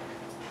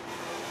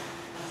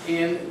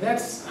 And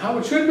that's how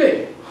it should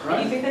be, right?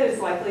 Do you think that it's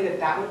likely that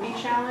that would be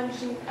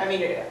challenged? I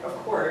mean, of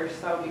course,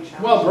 that would be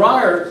challenged. Well,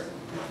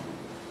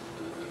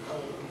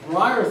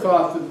 Breyer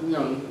thought that, you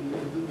know,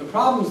 the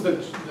problems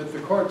that the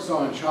court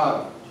saw in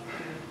Chadha,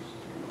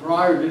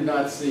 Breyer did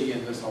not see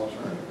in this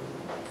alternative.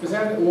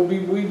 Because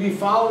we'd be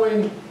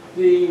following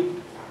the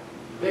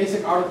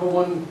basic Article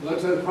 1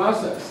 legislative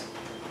process.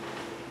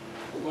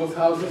 Both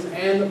houses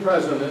and the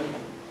president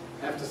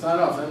have to sign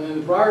off. And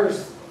in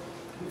Breyer's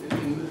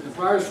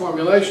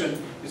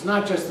formulation, it's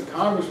not just the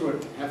Congress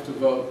would have to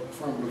vote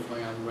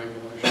affirmatively on the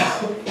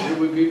regulation. It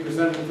would be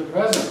presented to the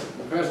president.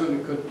 The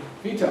president could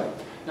veto.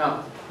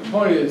 Now, the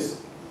point is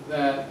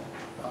that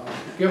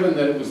given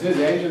that it was his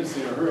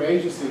agency or her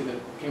agency that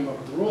came up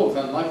with the rules,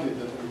 it's unlikely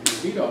that there would be a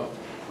veto.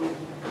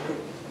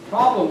 The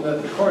problem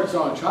that the court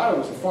saw in Chadha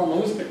was a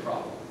formalistic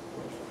problem.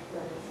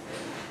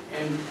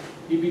 And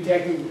he'd be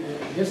taking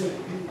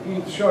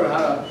he showed how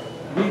to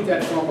meet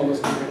that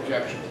formalistic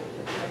objection.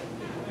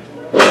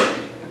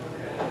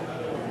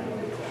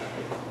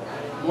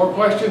 More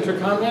questions or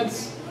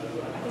comments?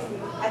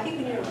 I think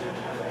we need to wrap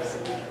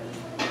up.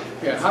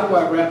 Yeah, how do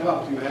I wrap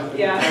up? Do you have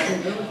Yeah.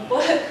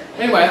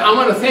 Anyway, I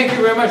want to thank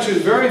you very much. It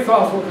was very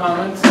thoughtful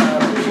comments. I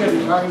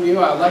appreciate talking to you.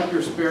 I like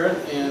your spirit,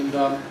 and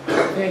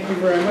thank you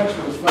very much.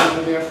 It was fun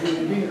for the afternoon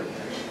to be here.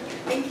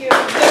 Thank you.